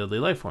spawn deadly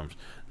life forms.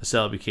 The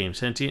Cell became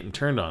sentient and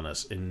turned on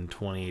us. In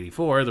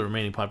 2084, the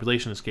remaining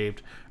population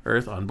escaped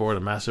Earth on board a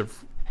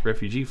massive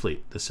refugee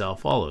fleet. The Cell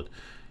followed.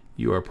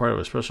 You are part of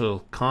a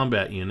special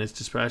combat unit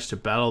dispatched to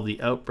battle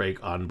the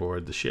outbreak on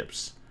board the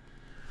ships.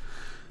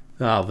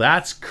 Now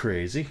that's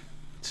crazy.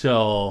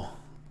 So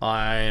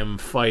I am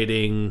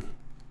fighting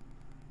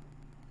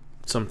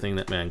something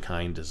that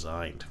mankind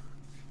designed.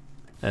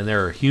 And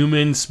there are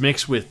humans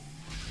mixed with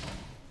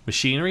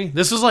machinery.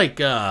 This is like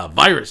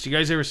Virus. Do you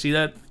guys ever see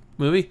that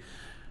movie?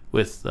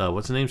 With,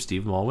 what's his name?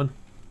 Steve Baldwin?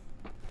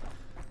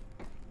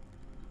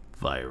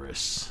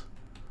 Virus.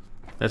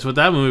 That's what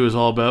that movie was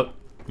all about.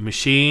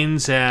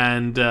 Machines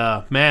and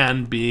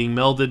man being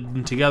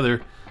melded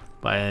together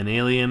by an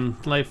alien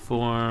life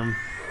form.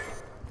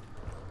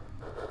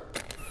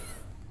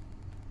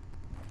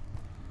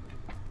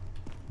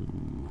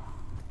 Ooh.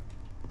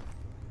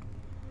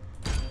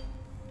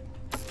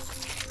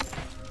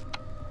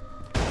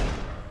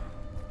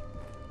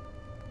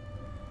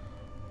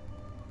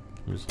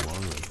 Here's the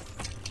long way.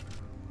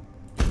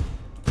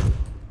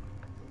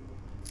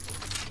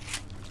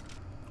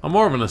 I'm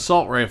more of an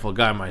assault rifle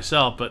guy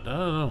myself, but I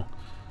don't know.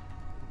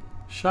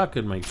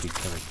 Shotgun might be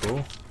kind of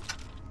cool.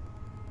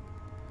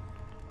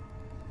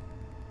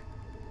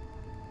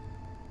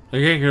 I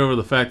can't get over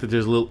the fact that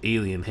there's a little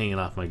alien hanging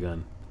off my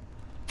gun.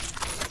 I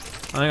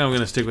think I'm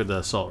going to stick with the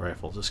assault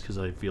rifle, just because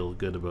I feel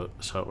good about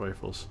assault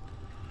rifles.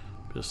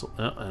 Pistol,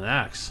 an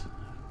axe.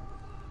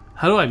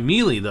 How do I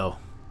melee, though?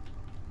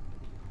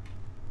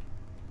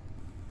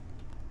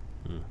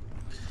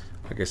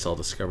 I guess I'll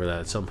discover that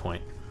at some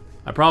point.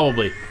 I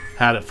probably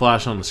had it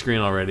flash on the screen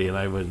already and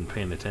I wasn't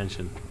paying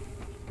attention.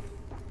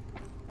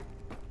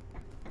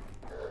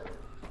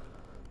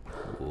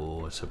 Oh,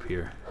 what's up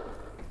here?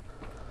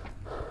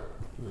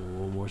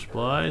 Oh, more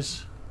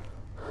supplies.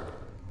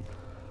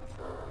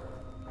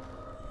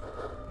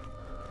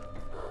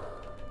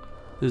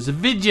 There's a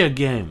video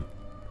game.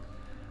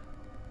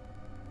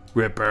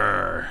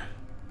 Ripper.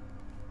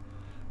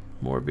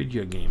 More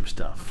video game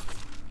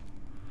stuff.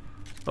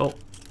 Oh,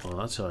 well,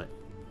 that's all right.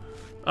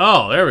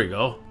 Oh, there we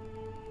go.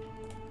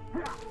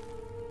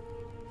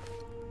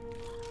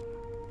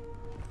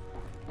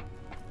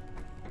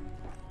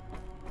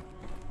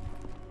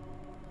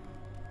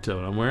 Is that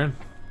what I'm wearing?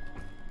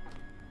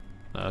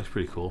 That looks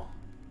pretty cool.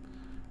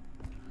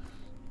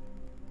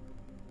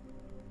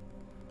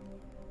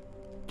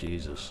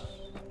 Jesus.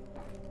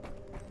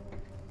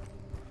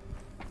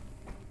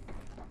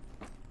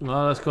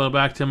 Well, let's go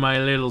back to my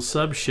little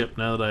sub ship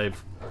now that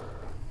I've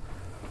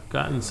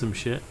gotten some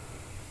shit.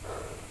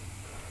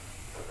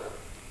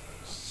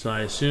 So I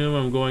assume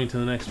I'm going to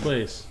the next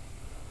place.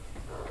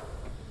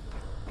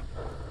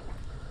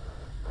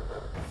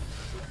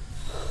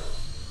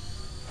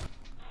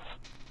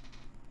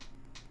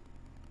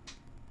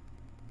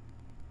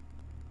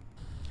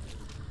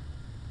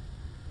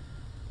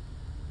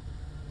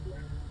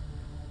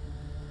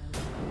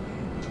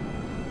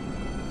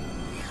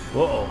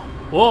 Uh-oh.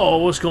 Whoa,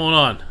 what's going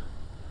on?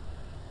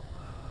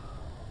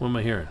 What am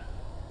I hearing?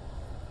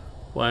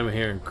 Why am I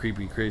hearing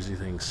creepy, crazy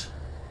things?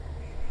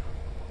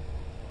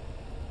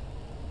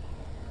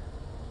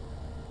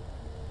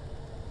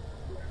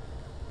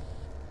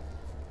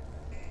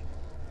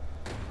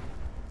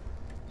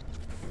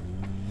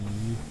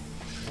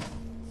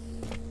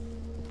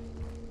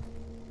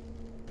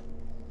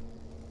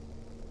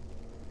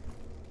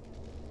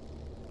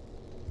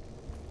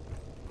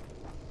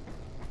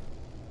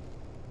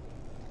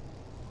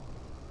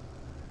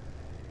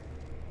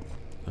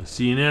 I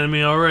see an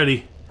enemy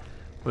already.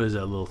 What is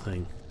that little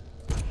thing?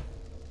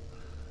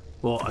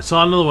 Well, I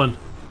saw another one.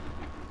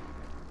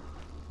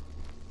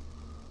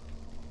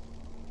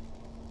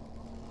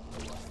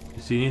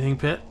 You see anything,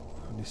 Pet?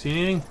 You see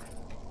anything?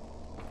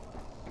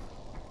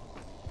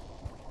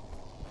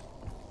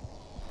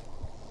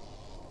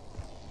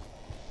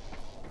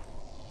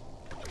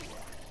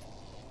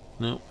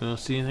 Nope, we don't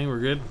see anything. We're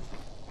good.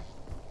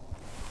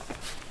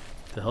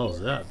 What the hell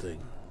is that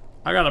thing?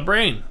 I got a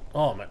brain.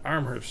 Oh, my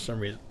arm hurts for some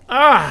reason.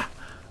 Ah!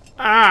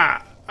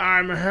 Ah!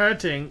 I'm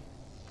hurting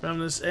from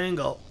this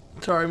angle.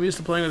 Sorry, I'm used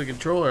to playing with a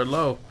controller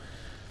low.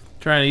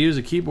 Trying to use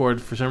a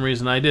keyboard for some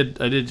reason. I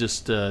did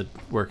just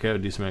work out,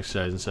 do some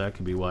exercise, and so that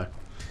could be why.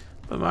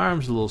 But my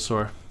arm's a little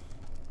sore.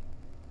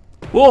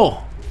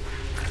 Whoa!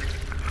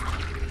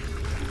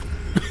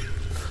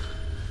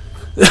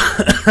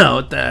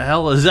 What the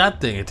hell is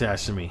that thing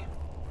attached to me?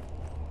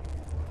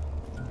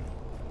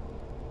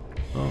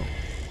 Oh.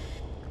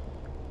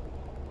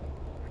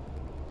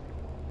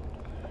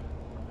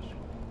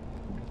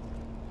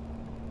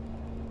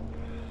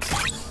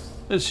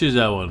 Let's choose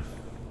that one.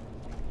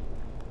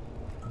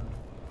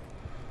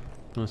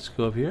 Let's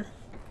go up here.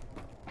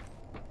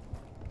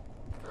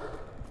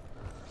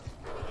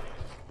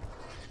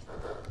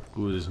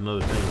 Ooh, there's another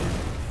thing here.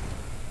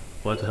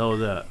 What the hell is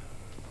that?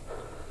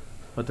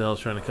 What the hell is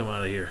trying to come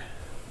out of here?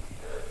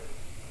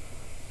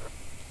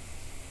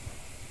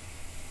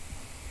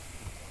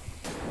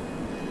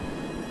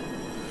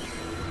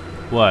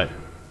 Why?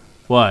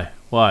 Why?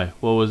 Why?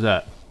 What was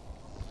that?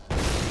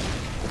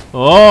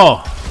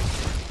 Oh!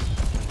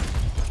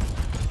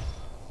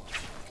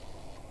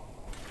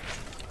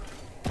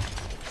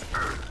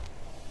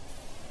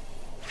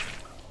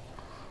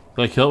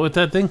 Did I kill it with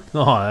that thing?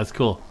 Oh, that's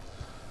cool.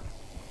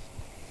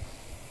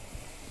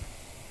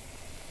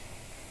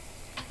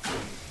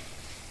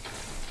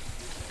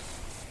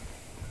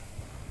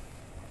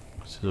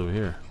 What's this over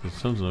here? There's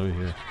something over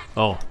here.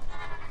 Oh.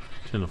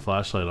 Turn the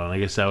flashlight on. I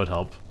guess that would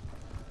help.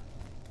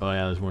 Oh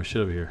yeah, there's more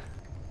shit over here.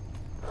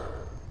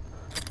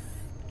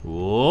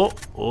 Whoa.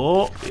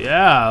 Oh,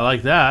 yeah, I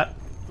like that.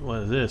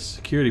 What is this?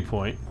 Security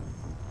point.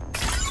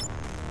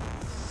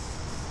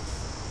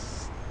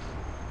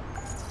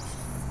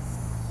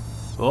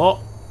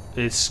 Oh,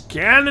 it's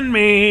scanning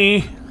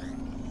me.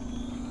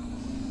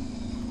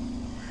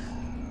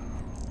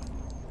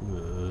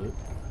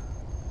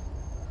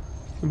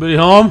 Anybody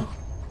home?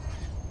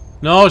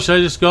 No, should I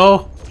just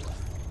go?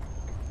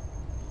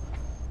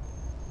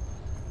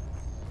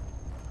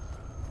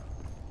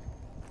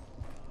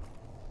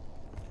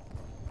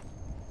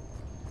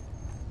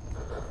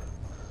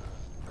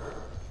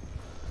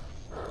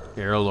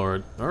 Air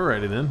Lord.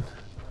 Alrighty then.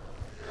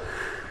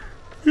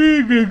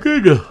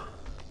 Good.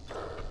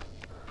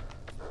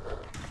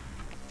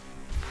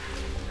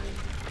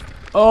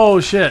 Oh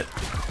shit.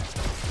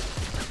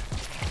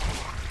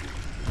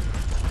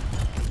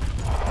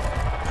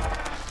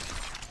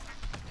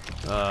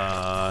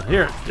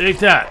 Here, take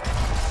that.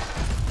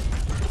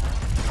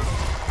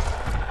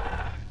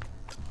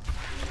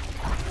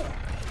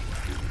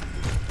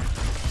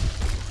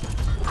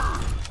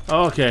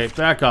 Okay,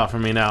 back off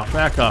of me now.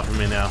 Back off of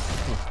me now.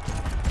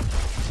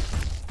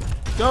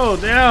 Go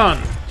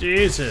down!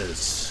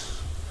 Jesus.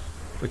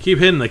 I keep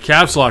hitting the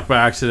caps lock by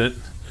accident.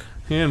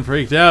 Getting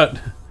freaked out.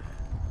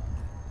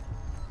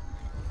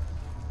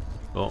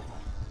 Oh.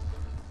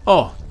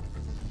 Oh!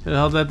 Where the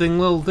hell did that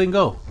little thing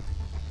go?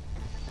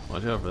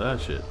 Watch out for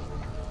that shit.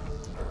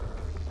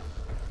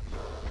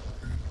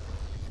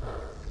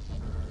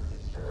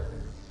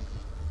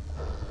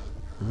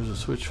 Where's the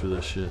switch for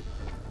this shit?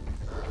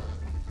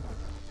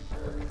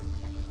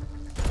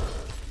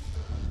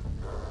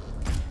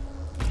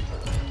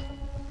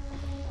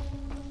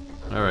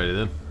 Alrighty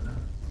then.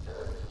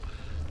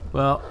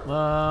 Well,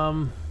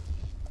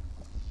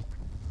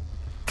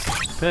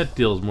 pet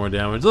deals more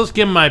damage. Let's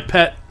give my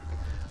pet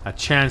A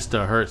chance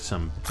to hurt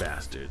some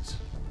bastards.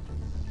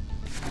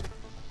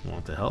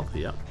 Want the health?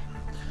 Yep.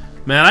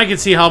 Man, I can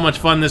see how much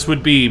fun this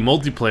would be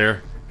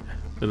multiplayer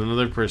with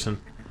another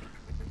person.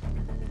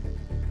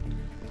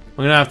 I'm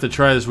gonna have to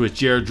try this with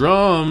Jared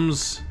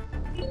drums.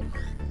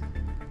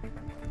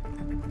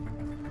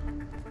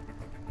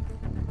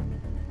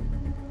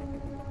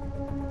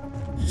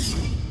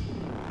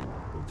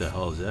 What the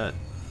hell is that?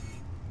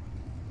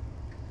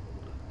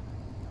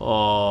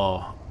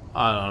 Oh,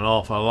 I don't know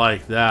if I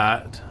like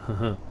that.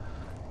 I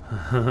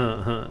don't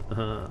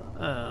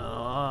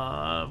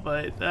want to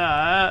fight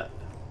that.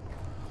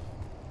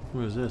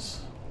 What is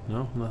this?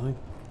 No, nothing.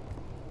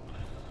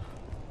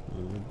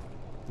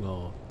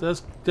 Oh,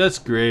 that's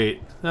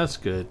great. That's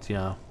good.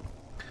 Yeah,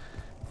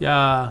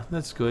 yeah,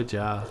 that's good.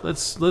 Yeah,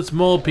 let's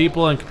mold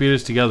people and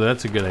computers together.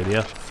 That's a good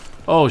idea.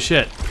 Oh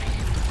shit.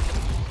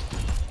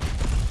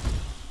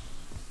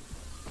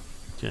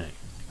 Okay.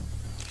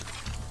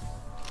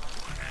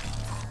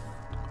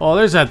 Oh,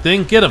 there's that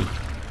thing. Get him.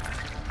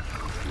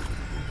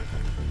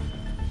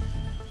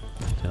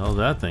 What the hell is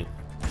that thing?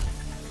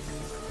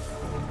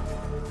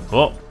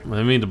 Oh,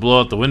 I mean to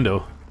blow out the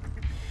window.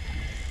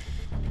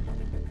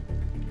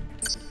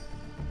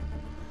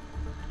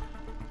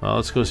 Well,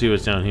 let's go see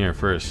what's down here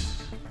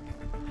first.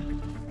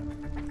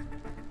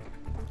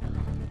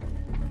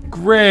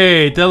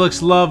 Great, that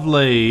looks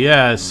lovely.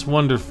 Yes,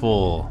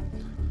 wonderful.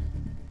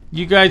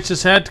 You guys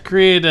just had to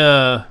create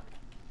a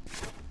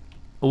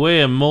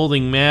way of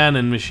molding man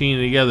and machine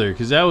together,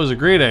 because that was a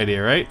great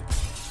idea, right?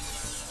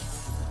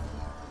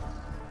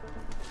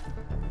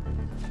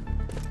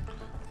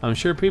 I'm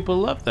sure people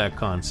love that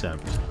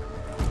concept.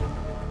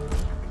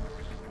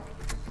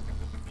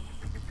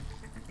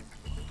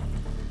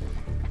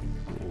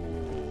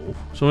 Oh.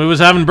 Somebody was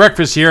having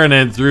breakfast here and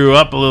then threw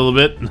up a little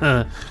bit.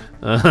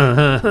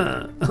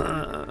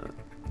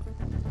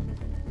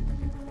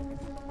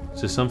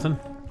 Is this something?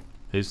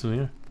 Is something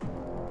here?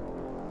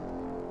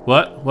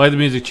 What? Why did the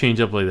music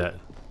change up like that?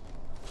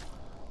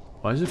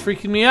 Why is it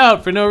freaking me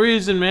out for no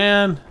reason,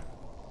 man?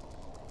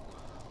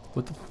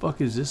 What the fuck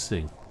is this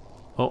thing?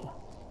 Oh.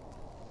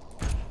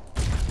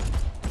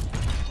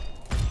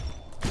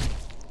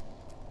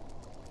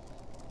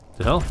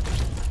 The hell?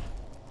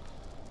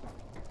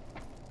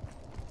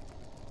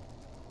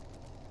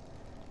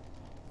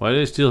 Why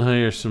do I still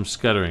hear some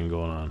scuttering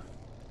going on?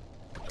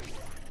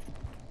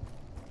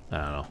 I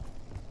don't know.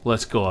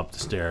 Let's go up the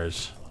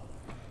stairs.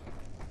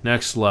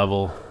 Next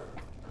level.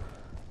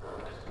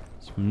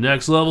 Some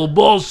next level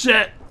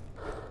bullshit!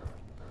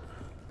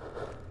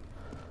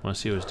 Wanna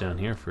see what's down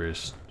here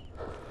first.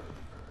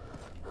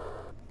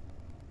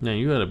 Now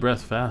you got a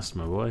breath fast,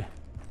 my boy.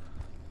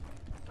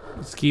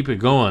 Let's keep it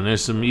going.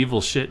 There's some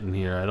evil shit in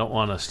here. I don't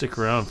want to stick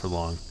around for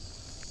long.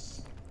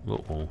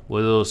 Uh-oh. What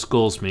do those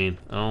skulls mean?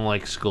 I don't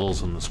like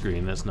skulls on the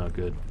screen. That's not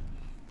good.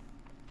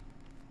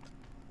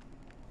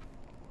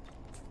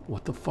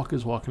 What the fuck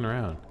is walking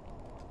around?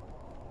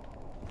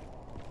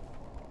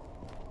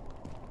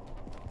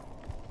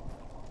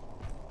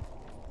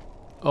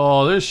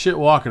 Oh, there's shit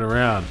walking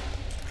around.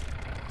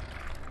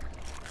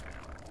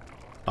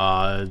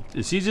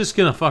 Is he just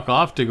gonna fuck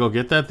off to go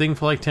get that thing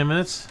for like 10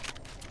 minutes?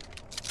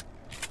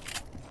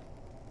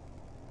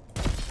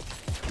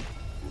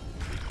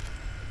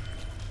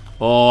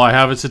 Oh, I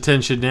have its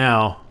attention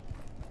now.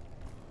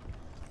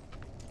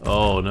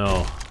 Oh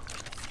no.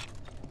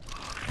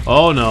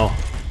 Oh no.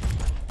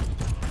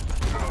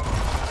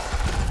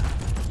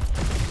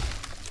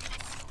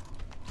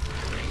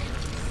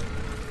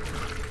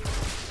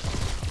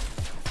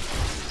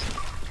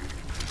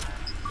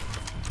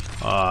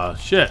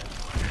 Shit.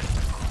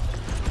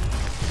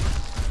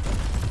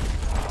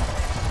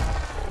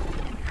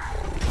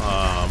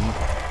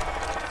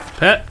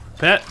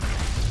 Pet.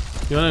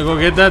 You wanna go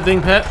get that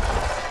thing, Pet?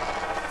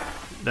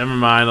 Never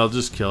mind, I'll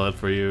just kill it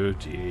for you.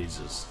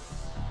 Jesus.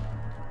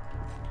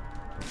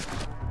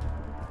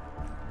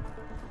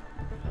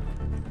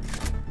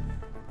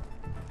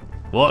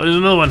 Well, there's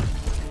another one.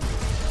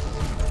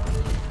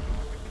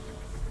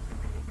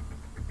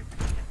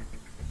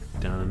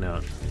 Down and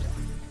out.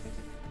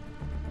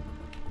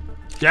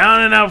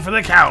 Down and out for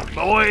the count,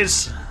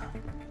 boys!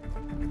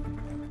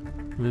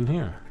 In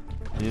here.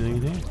 Anything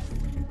in here?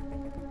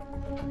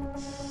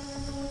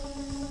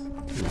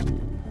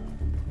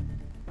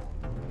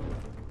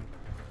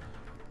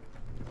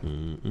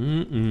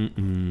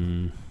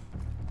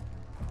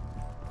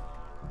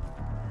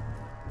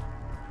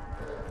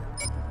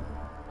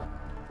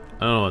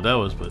 I don't know what that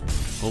was, but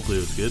hopefully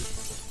it was good.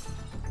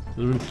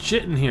 There's some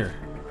shit in here.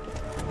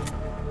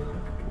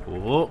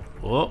 Whoa,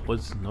 whoa,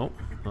 what's... Nope,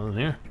 nothing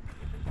here.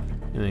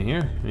 Anything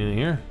here? Anything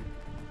here?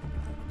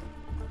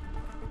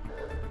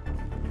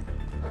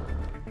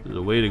 There's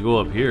a way to go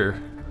up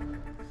here.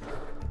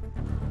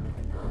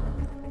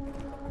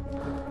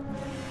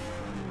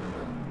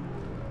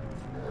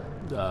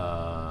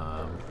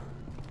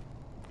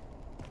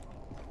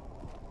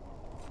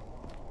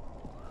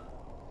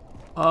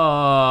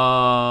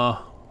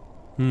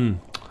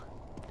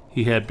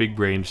 He had big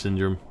brain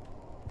syndrome.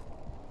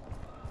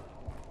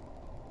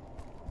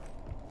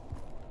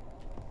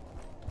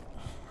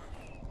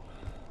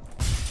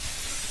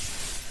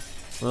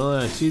 Well,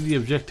 I see the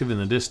objective in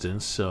the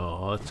distance,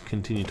 so let's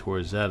continue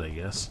towards that, I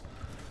guess.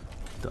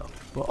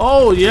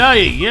 Oh,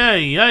 yay,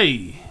 yay,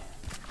 yay!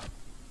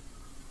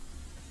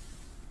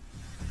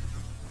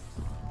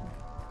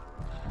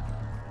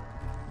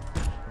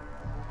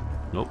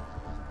 Nope.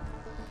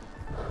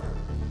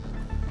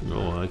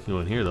 No, I can go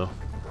in here, though.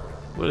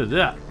 What is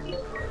that?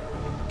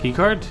 Key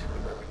card?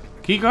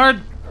 Key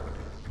card?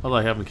 All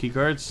I have in key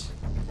cards.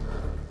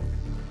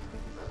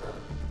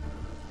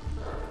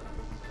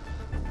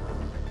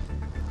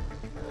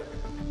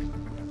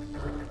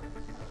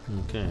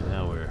 Okay,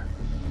 now where?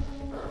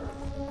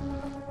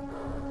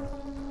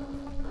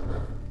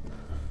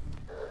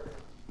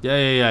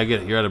 Yeah, I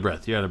get it. You're out of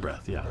breath. You're out of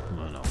breath. Yeah,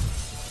 no.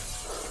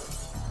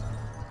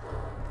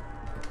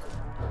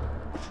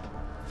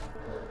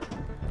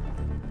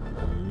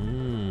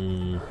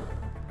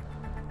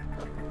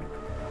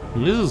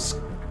 This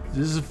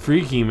is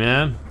freaky,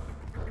 man.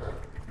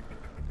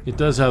 It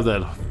does have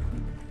that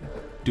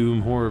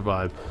Doom horror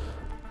vibe.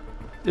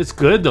 It's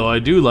good though. I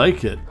do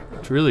like it.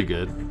 It's really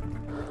good.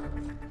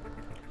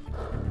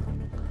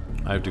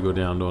 I have to go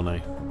down, don't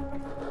I?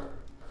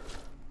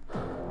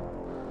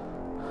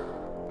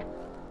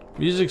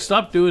 Music,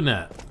 stop doing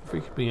that.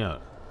 Freaking me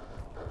out.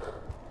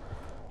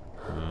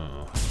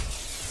 Oh.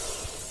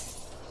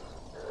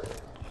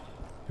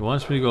 He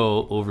wants me to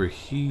go over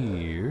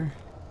here.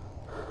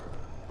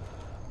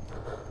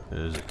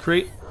 There's a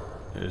crate.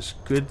 There's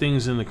good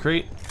things in the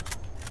crate.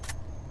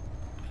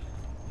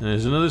 And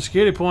there's another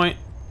security point.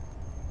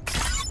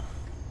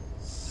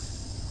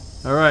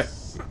 Alright.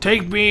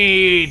 Take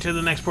me to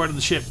the next part of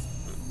the ship.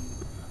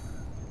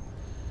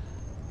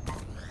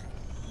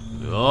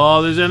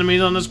 Oh, there's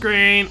enemies on the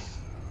screen.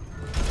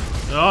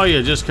 Oh,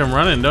 you just come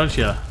running, don't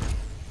you?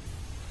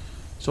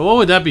 So what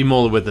would that be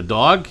molded with? A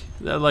dog?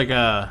 Is that like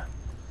a...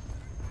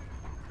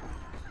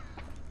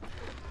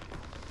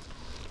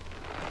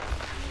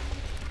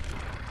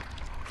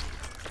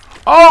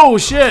 Oh,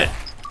 shit!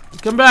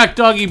 Come back,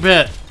 doggy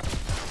pet.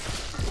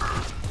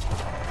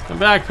 Come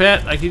back,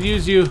 pet. I could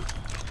use you.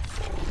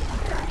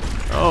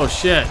 Oh,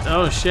 shit.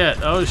 Oh, shit.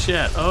 Oh,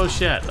 shit. Oh,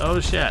 shit. Oh,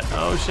 shit.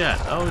 Oh, shit.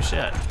 Oh,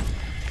 shit.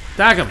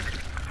 Attack him.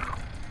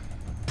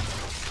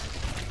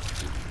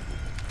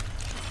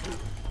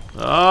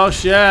 Oh,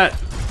 shit.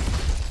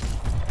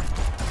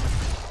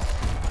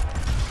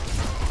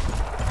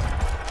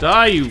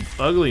 Die, you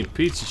ugly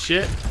piece of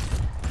shit.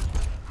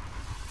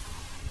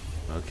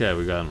 Okay,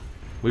 we got him.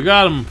 We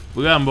got him.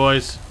 We got him,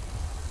 boys.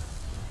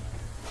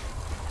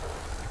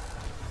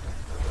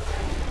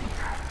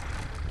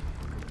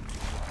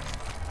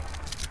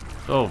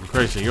 Oh, for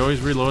Christ's sake, you're always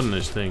reloading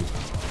this thing.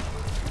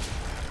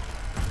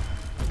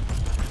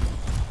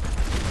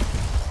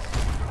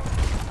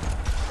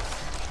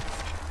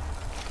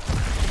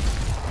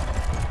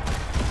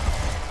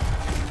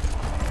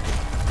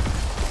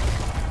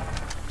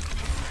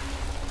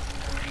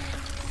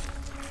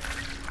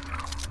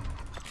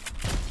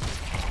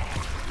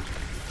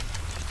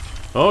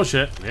 Oh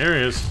shit, there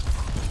he is.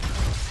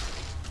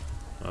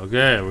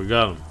 Okay, we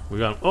got him. We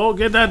got him. Oh,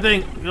 get that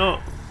thing! No.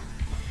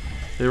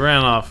 They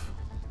ran off.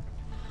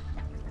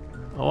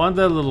 I want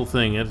that little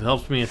thing. It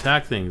helps me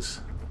attack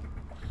things.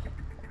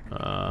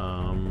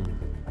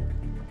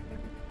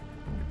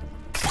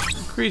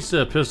 Increase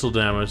the pistol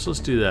damage. Let's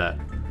do that.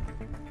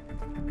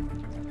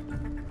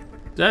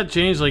 Does that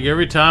change like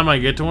every time I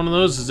get to one of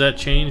those? Does that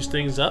change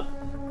things up?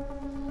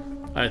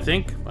 I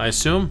think. I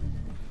assume.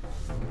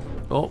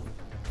 Oh.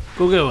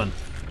 Go get one.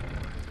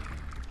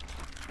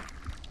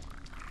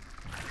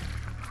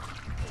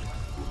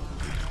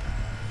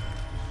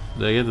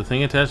 Did I get the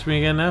thing attached to me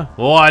again now?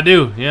 Oh, I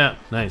do. Yeah,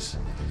 nice.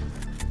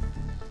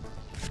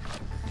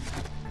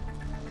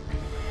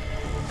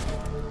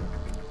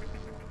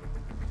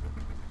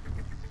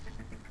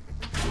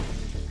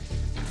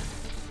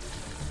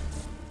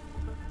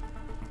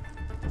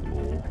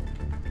 Oh.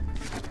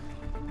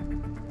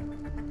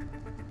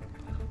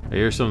 I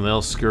hear something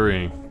else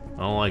scurrying. I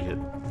don't like it.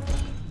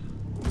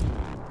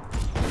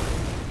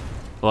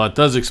 Well, it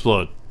does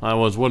explode. I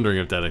was wondering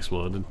if that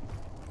exploded.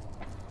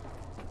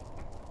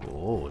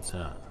 Oh, what's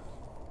that?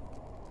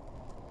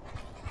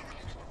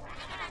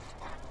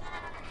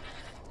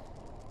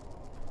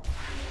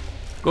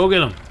 Go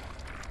get him.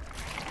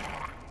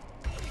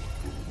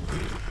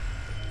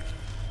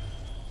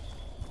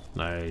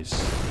 Nice.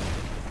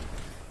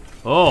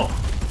 Oh.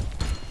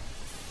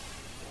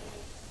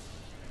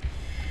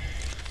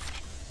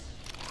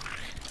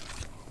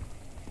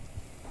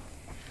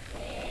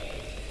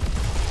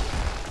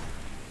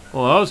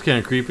 Well, that was kind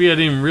of creepy. I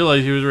didn't even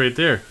realize he was right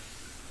there.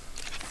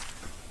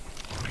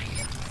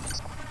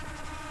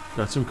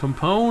 Got some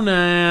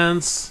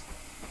components.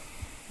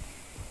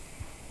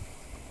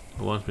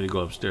 It wants me to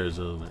go upstairs,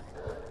 doesn't it?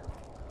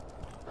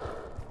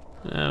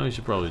 Yeah, we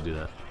should probably do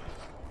that.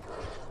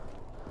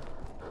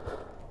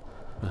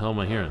 What the hell am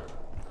I hearing?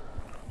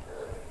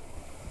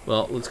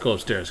 Well, let's go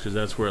upstairs, because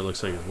that's where it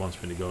looks like it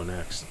wants me to go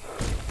next.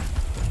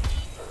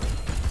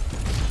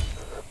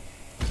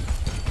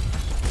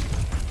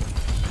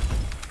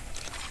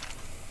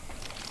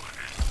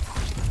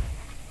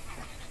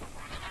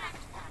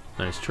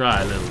 Nice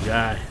try, little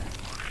guy.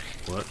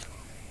 What?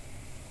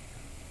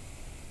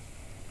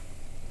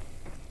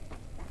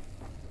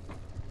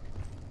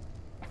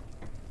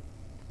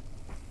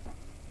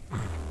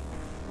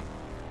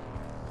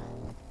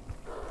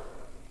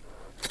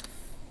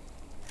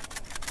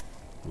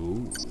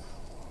 Ooh.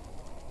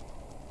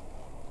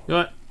 You know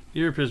what?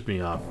 You're pissed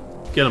me off.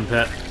 Get him,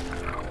 pet.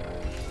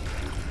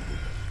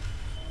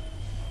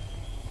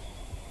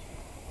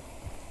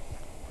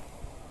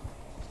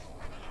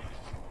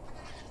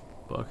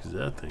 Fuck is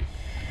that thing?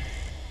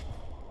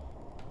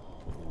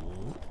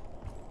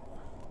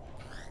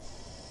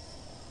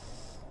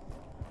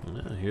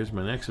 Well, here's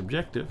my next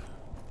objective.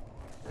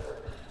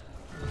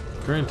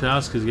 Current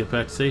task is get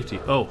back to safety.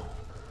 Oh.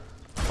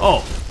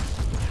 Oh!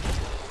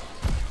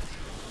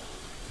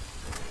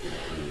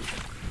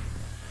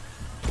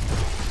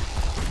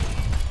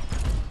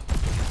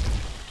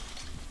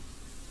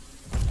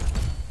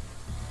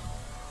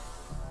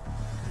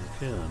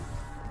 Okay then.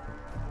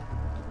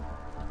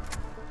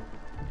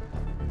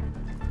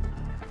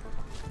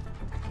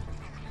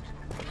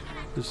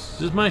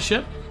 This is my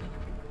ship.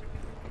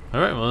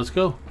 Alright, well, let's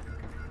go.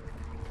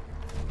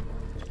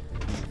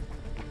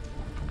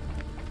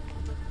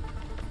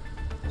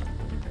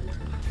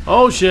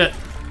 Oh, shit.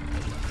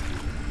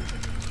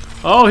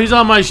 Oh, he's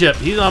on my ship.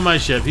 He's on my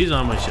ship. He's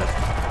on my ship.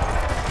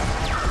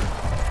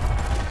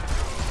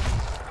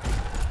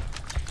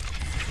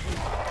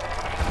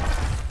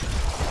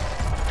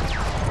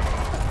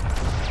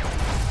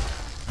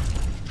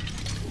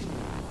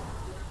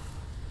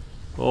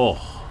 Oh.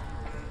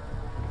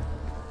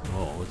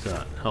 Oh, what's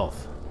that?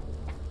 Health.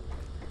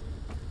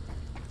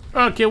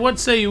 Okay, what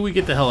say we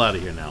get the hell out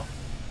of here now?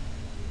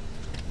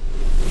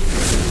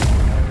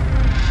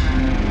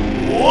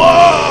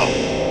 Whoa!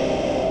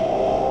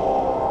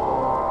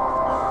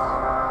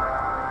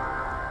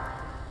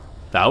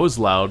 That was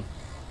loud.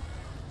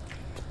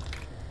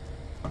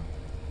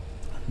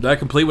 Did I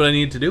complete what I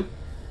needed to do?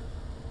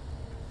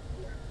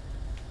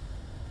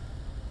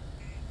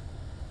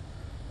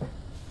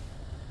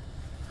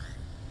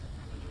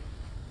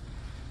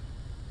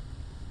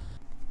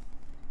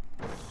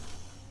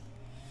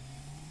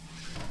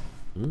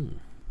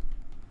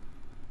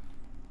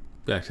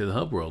 Back to the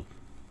hub world.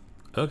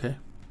 Okay.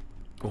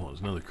 Oh, there's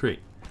another crate.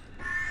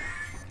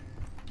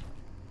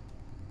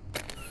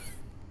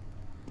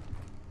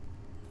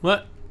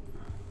 What?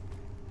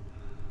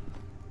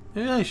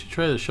 Maybe I should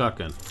try the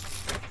shotgun.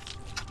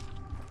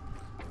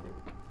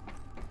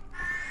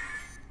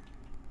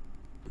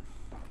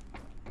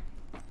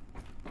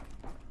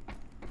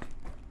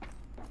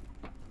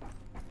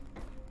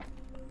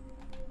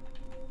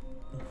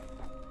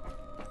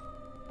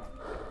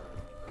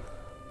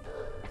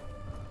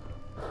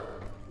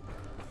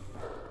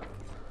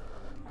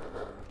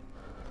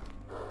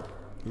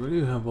 Where do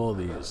you have all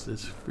these?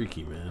 That's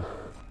freaky, man.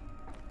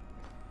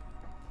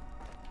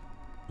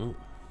 Oh,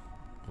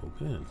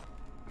 okay.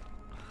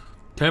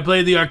 Can I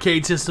play the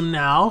arcade system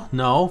now?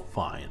 No?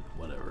 Fine.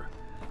 Whatever.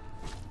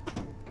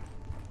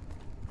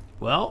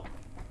 Well,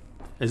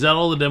 is that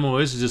all the demo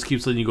is? It just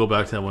keeps letting you go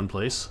back to that one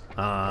place?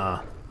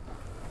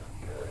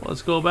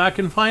 Let's go back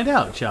and find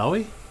out, shall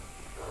we?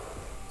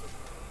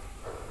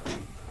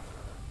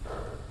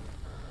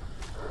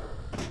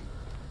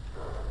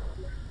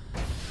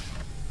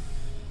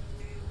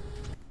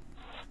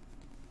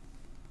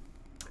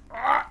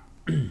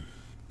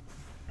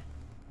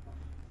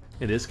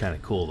 It is kind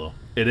of cool, though.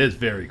 It is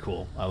very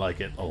cool. I like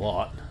it a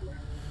lot.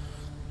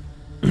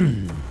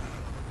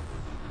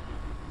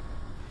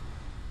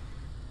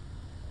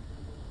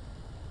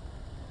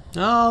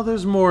 Oh,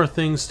 there's more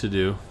things to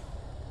do.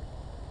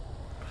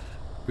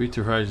 Reach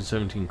the Horizon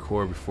 17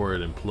 core before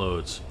it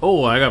implodes.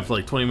 Oh, I got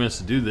like 20 minutes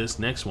to do this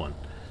next one.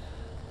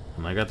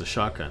 And I got the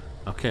shotgun.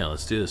 Okay,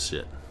 let's do this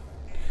shit.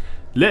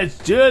 Let's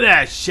do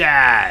that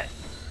shit!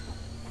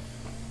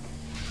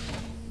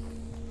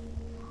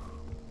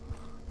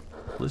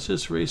 Let's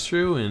just race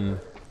through and...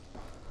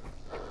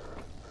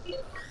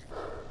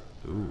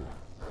 Ooh.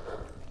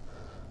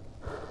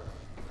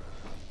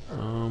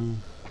 Oh,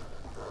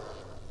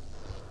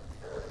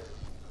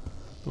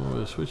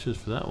 the switches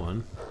for that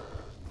one.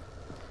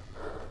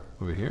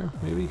 Over here,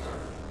 maybe?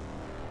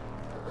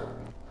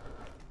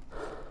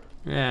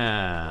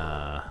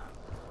 Yeah.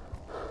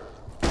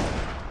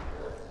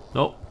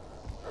 Nope.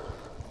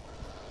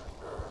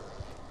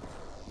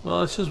 Well,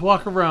 let's just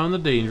walk around the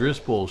dangerous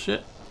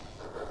bullshit.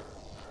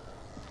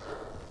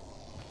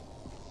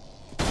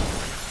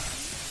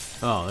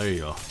 Oh, there you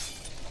go.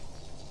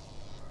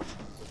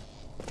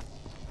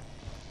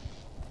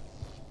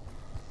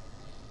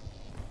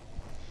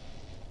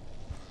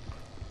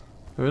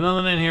 There's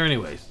nothing in here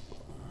anyways.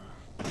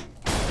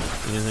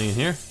 Anything in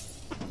here?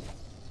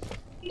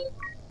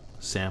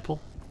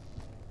 Sample?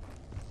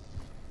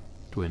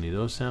 Do I need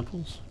those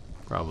samples?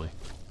 Probably.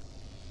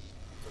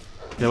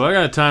 Yeah, well, I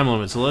got a time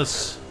limit, so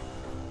let's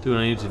do what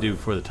I need to do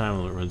before the time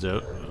limit runs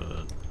out.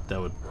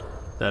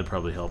 That'd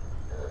probably help.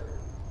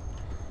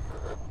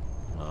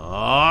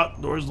 Ah,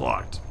 door's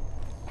locked.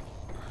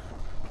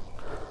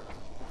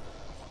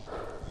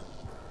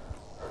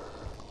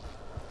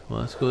 Well,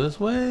 let's go this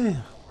way.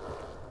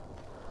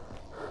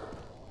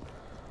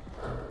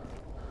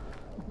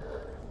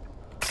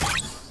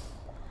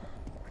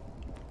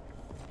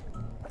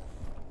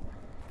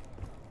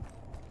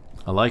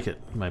 I like it.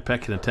 My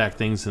pet can attack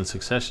things in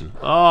succession.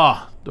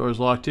 Ah, oh, door's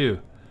locked too.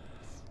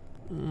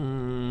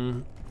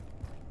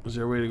 Is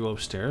there a way to go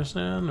upstairs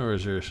then, or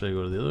is there? Should I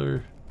go to the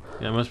other?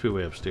 Yeah, it must be a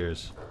way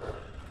upstairs.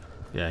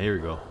 Yeah, here we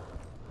go.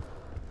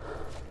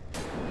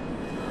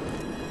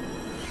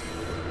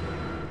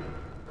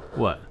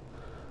 What?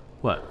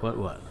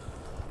 What?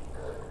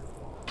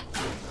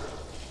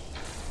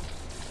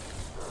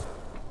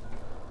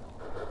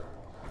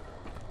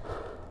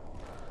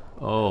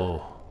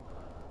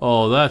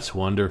 Oh, that's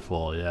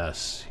wonderful.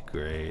 Yes,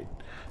 great.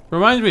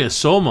 Reminds me of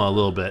Soma a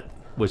little bit,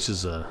 which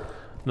is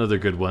another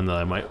good one that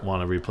I might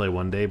want to replay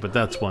one day. But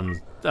that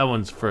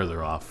one's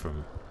further off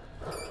from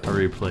a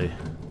replay.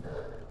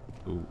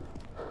 Ooh.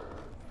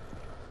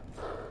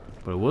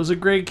 But it was a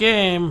great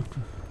game.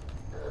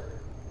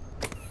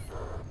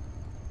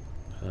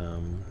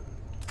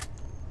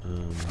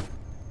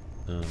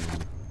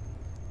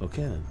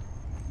 Okay then.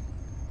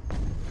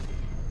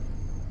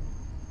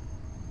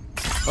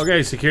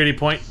 Okay, security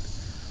point.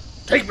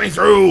 Take me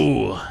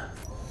through!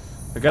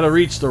 I gotta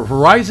reach the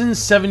Horizon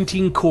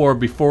 17 core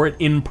before it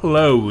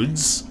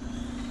implodes.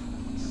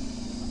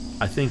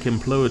 I think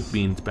implode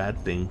means bad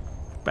thing.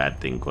 Bad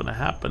thing gonna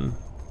happen.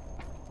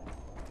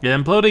 Yeah,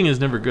 imploding is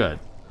never good.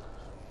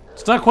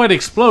 It's not quite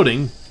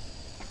exploding,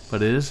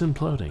 but it is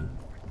imploding.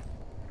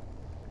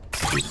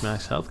 Increase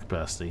max health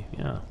capacity,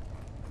 yeah.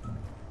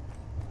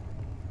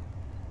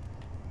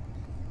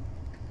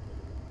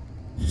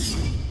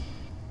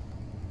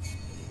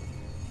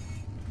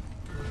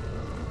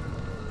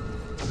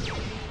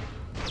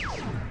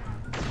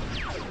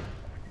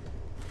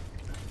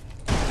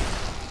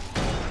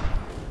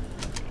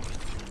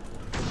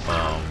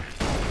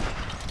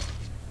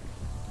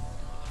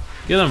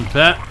 Get him,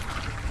 pet.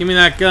 Give me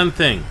that gun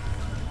thing.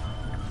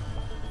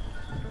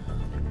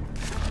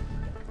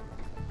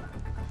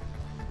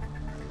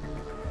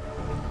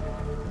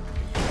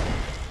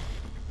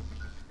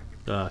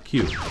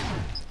 Q.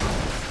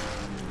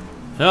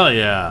 Hell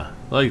yeah.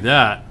 Like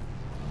that.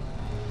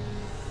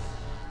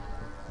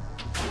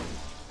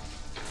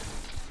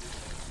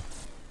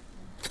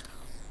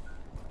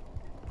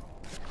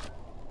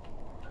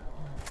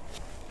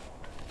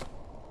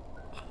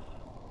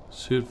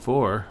 Suit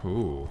 4.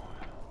 Ooh.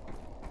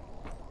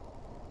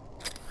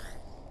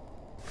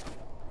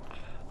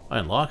 I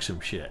unlocked some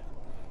shit.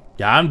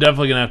 Yeah, I'm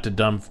definitely gonna have to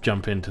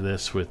jump into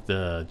this with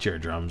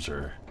Jared Drums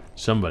or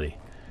somebody.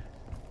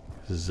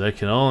 Because I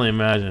can only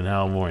imagine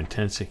how more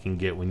intense it can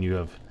get when you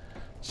have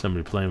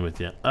somebody playing with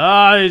you.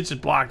 Ah, it's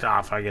just blocked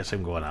off. I guess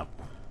I'm going up.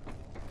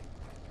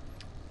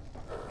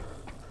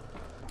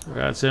 I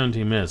got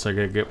 17 minutes. I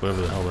gotta get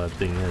whatever the hell that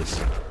thing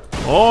is.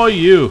 Oh,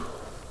 you!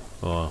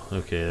 Oh,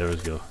 okay, there we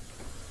go.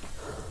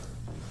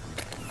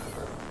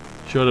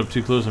 Showed up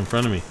too close in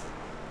front of me.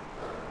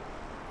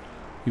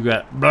 You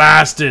got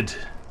blasted.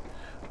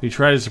 You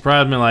try to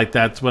surprise me like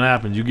that, that's what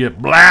happens. You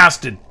get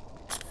blasted.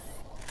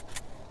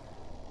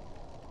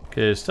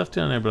 Okay, there's stuff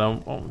down there,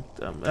 but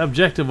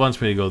objective wants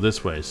me to go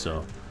this way,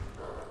 so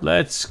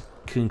let's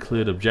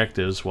conclude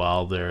objectives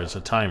while there's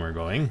a timer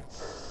going.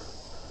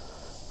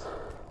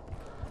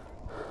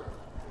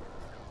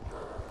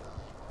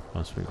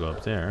 Wants me to go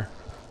up there.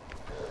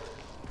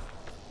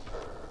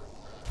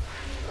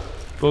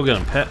 Go get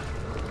him, pet.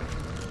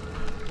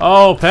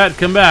 Oh, pet,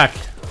 come back.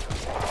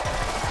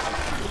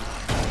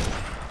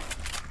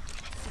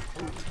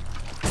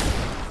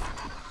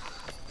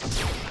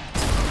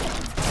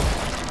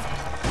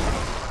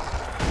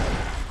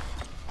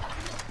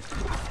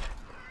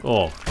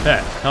 Oh,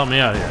 pet, help me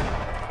out here.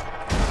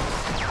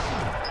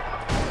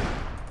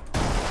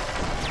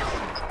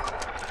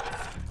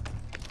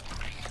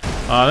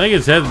 I think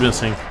his head's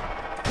missing.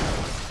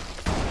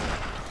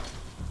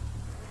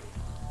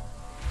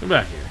 Come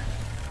back here.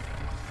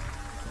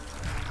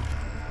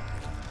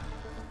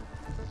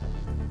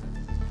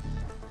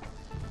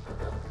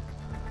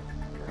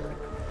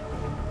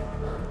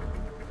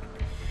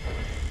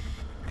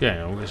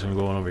 Okay, I guess I'm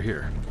going over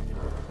here.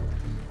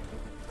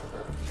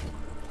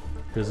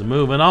 Because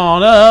moving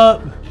on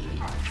up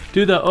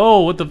to the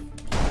what the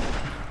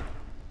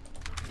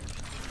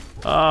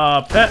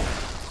pet.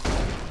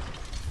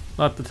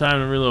 Not the time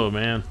to reload,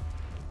 man.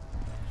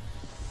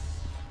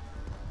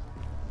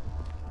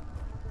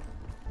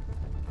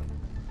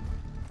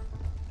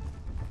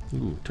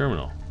 Ooh,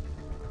 terminal.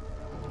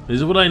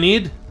 Is it what I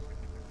need?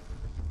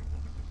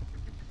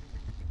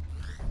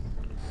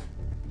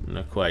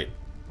 Not quite.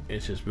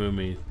 It's just moved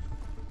me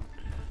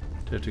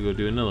to have to go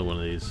do another one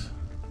of these.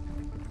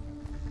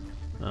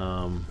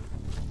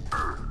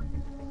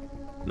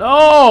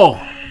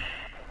 No!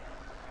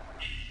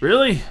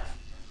 Really?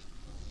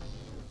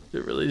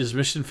 Did really this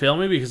mission fail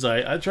me because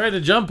I tried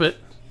to jump it?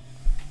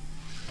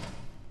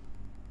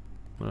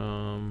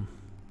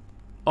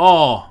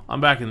 Oh,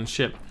 I'm back in the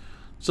ship.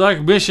 So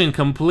that mission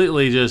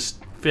completely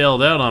just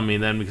failed out on me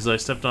then because I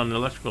stepped on the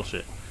electrical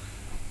shit.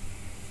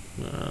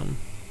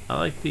 I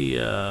like the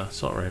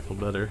assault rifle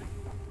better.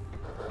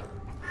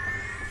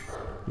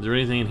 Is there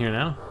anything in here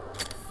now?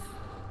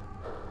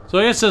 So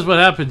I guess that's what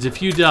happens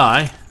if you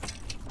die.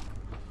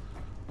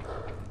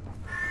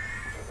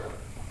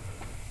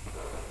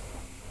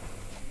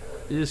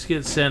 You just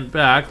get sent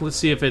back. Let's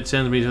see if it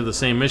sends me to the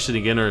same mission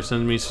again or it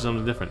sends me to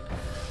something different.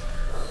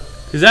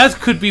 Because that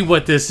could be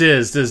what this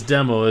is. This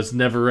demo is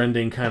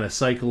never-ending kind of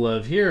cycle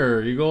of,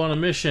 here, you go on a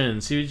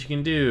mission, see what you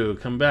can do,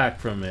 come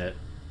back from it.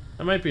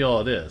 That might be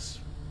all it is.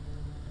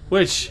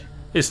 Which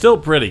is still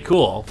pretty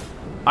cool.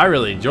 I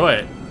really enjoy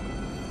it.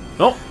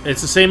 Oh,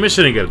 it's the same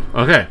mission again.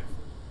 Okay.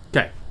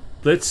 Okay.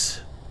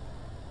 Let's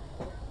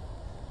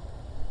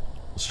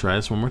try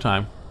this one more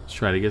time. Let's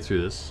try to get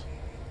through this.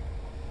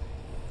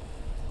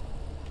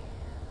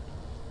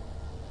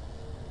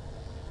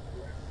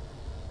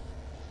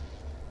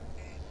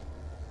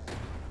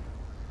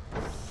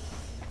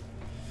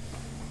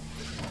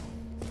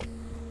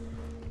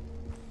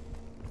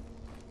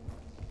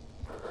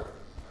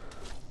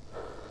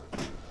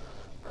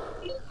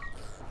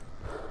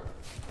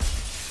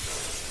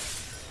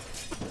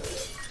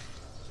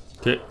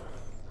 Okay.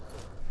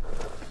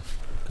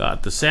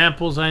 Got the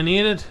samples I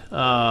needed.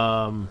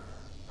 Wants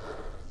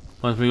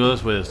me to go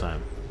this way this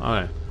time.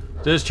 Okay.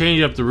 Just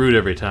change up the route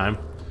every time.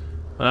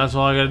 But that's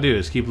all I gotta do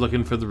is keep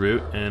looking for the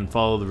route and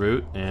follow the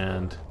route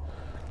and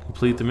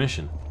complete the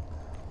mission.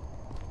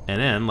 And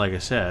then, like I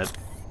said,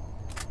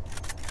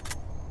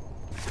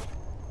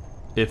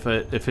 if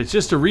it's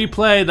just a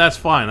replay, that's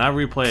fine. I'll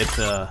replay it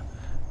the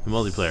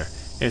multiplayer.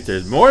 If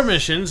there's more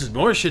missions, there's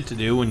more shit to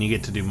do when you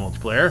get to do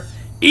multiplayer,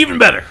 even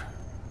better.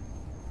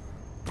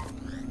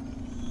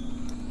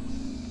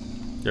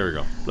 There we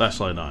go.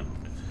 Flashlight on.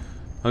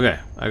 Okay,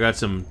 I got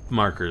some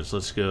markers.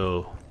 Let's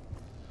go.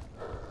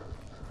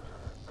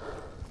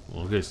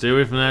 Okay, stay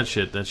away from that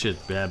shit. That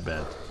shit's bad,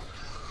 bad.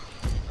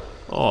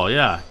 Oh,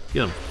 yeah.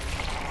 Get him.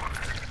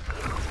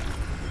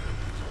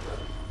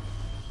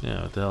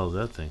 Yeah, what the hell is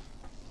that thing?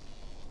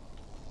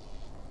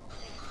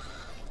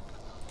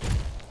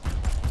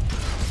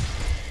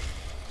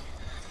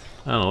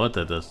 I don't know what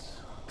that does.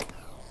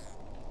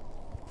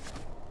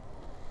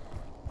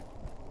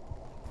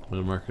 Put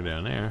a marker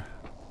down there.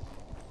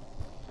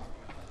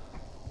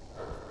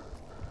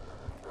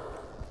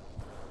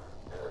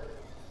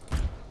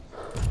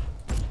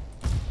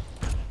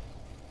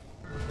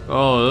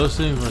 Oh, those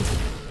things like...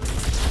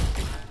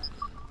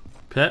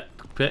 Pet,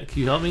 can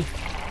you help me?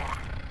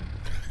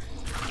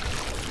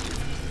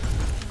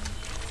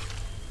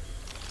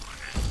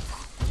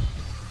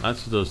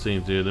 That's what those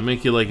things do. They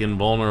make you like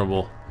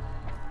invulnerable.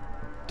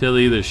 Till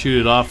they either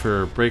shoot it off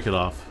or break it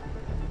off.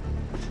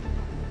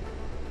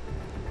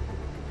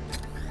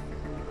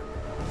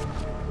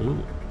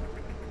 Ooh.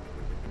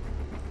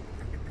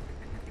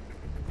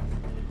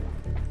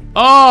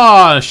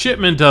 Oh, a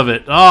shipment of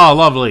it. Oh,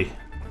 lovely.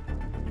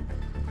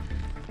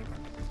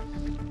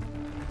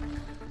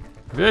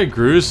 Very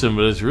gruesome,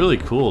 but it's really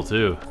cool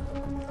too.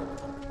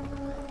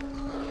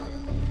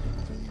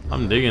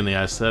 I'm digging the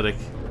aesthetic.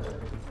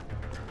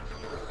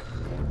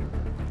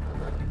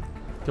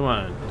 Come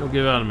on, don't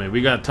give out on me.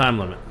 We got a time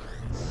limit.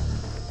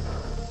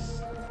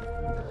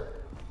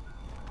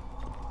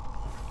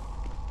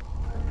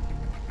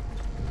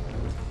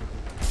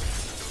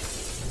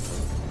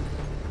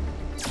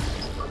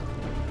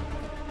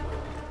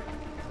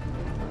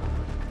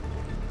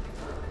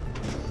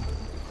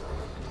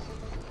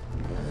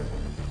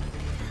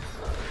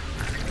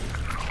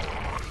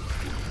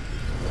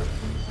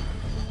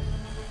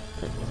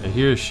 I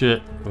hear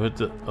shit. What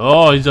the?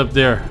 Oh, he's up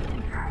there.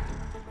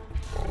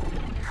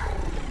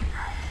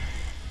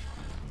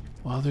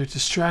 While they're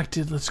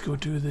distracted, let's go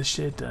do this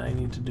shit that I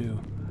need to do.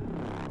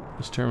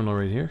 This terminal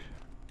right here.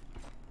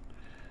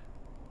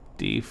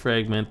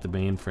 Defragment the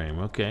mainframe.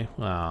 Okay.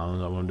 Wow,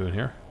 that's what I'm doing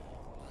here.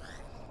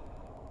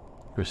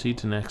 Proceed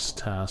to next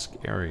task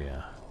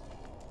area.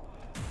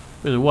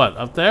 There's what?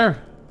 Up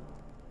there?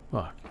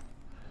 Fuck.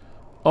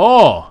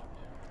 Oh!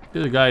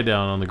 There's a guy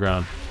down on the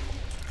ground.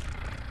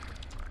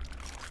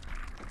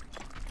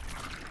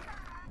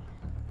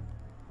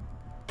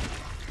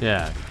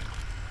 Yeah.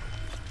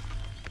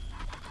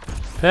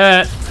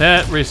 Pet,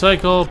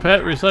 recycle,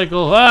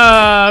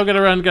 Ah, I'm gotta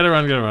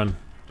run.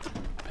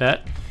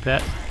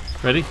 Pet,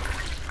 ready?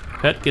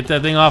 Pet, get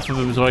that thing off of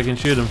him so I can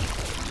shoot him.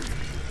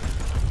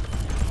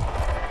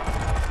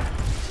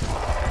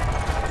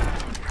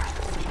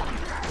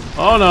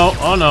 Oh no,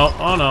 oh no,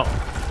 oh no.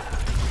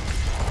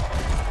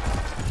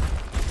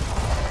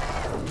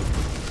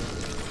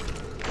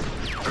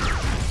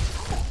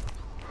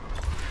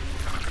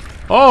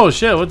 Oh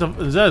shit, what the,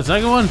 is that a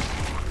second one?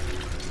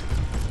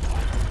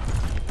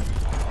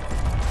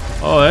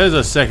 Oh, there's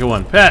a second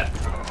one. Pet!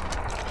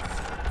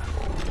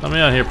 Let me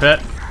out here,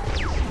 Pet.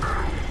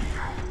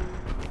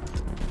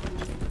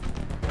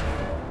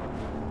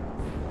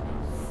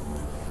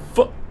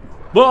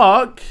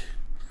 Fuck!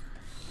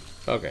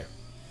 Okay.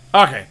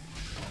 Okay.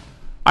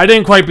 I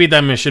didn't quite beat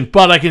that mission,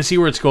 but I can see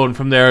where it's going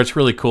from there. It's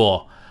really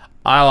cool.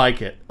 I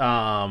like it.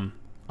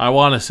 I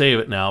want to save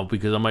it now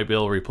because I might be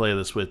able to replay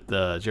this with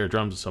Jared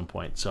Drums at some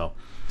point. So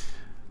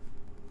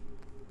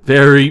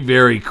Very,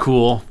 very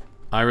cool.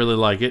 I really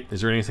like it.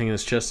 Is there anything in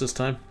this chest this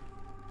time?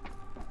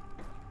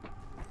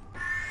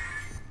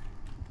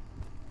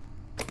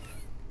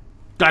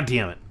 God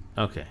damn it.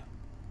 Okay.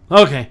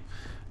 Okay.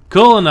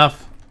 Cool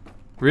enough.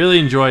 Really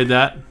enjoyed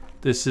that.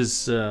 This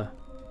is,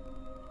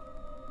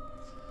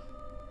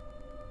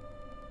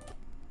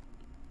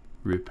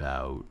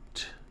 RipOut.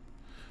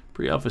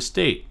 Pre-alpha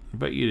state.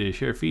 Invite you to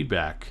share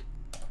feedback.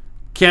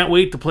 Can't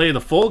wait to play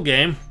the full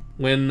game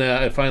when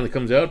it finally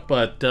comes out.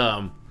 But,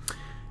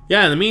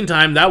 yeah, in the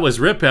meantime, that was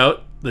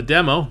RipOut, the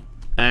demo.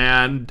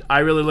 And I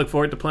really look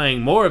forward to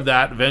playing more of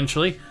that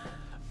eventually.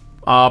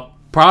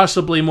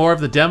 Possibly more of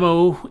the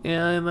demo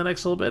in the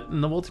next little bit in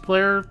the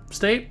multiplayer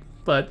state.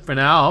 But for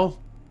now,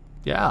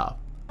 yeah.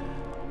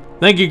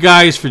 Thank you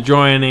guys for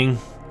joining.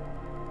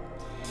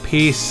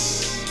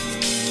 Peace.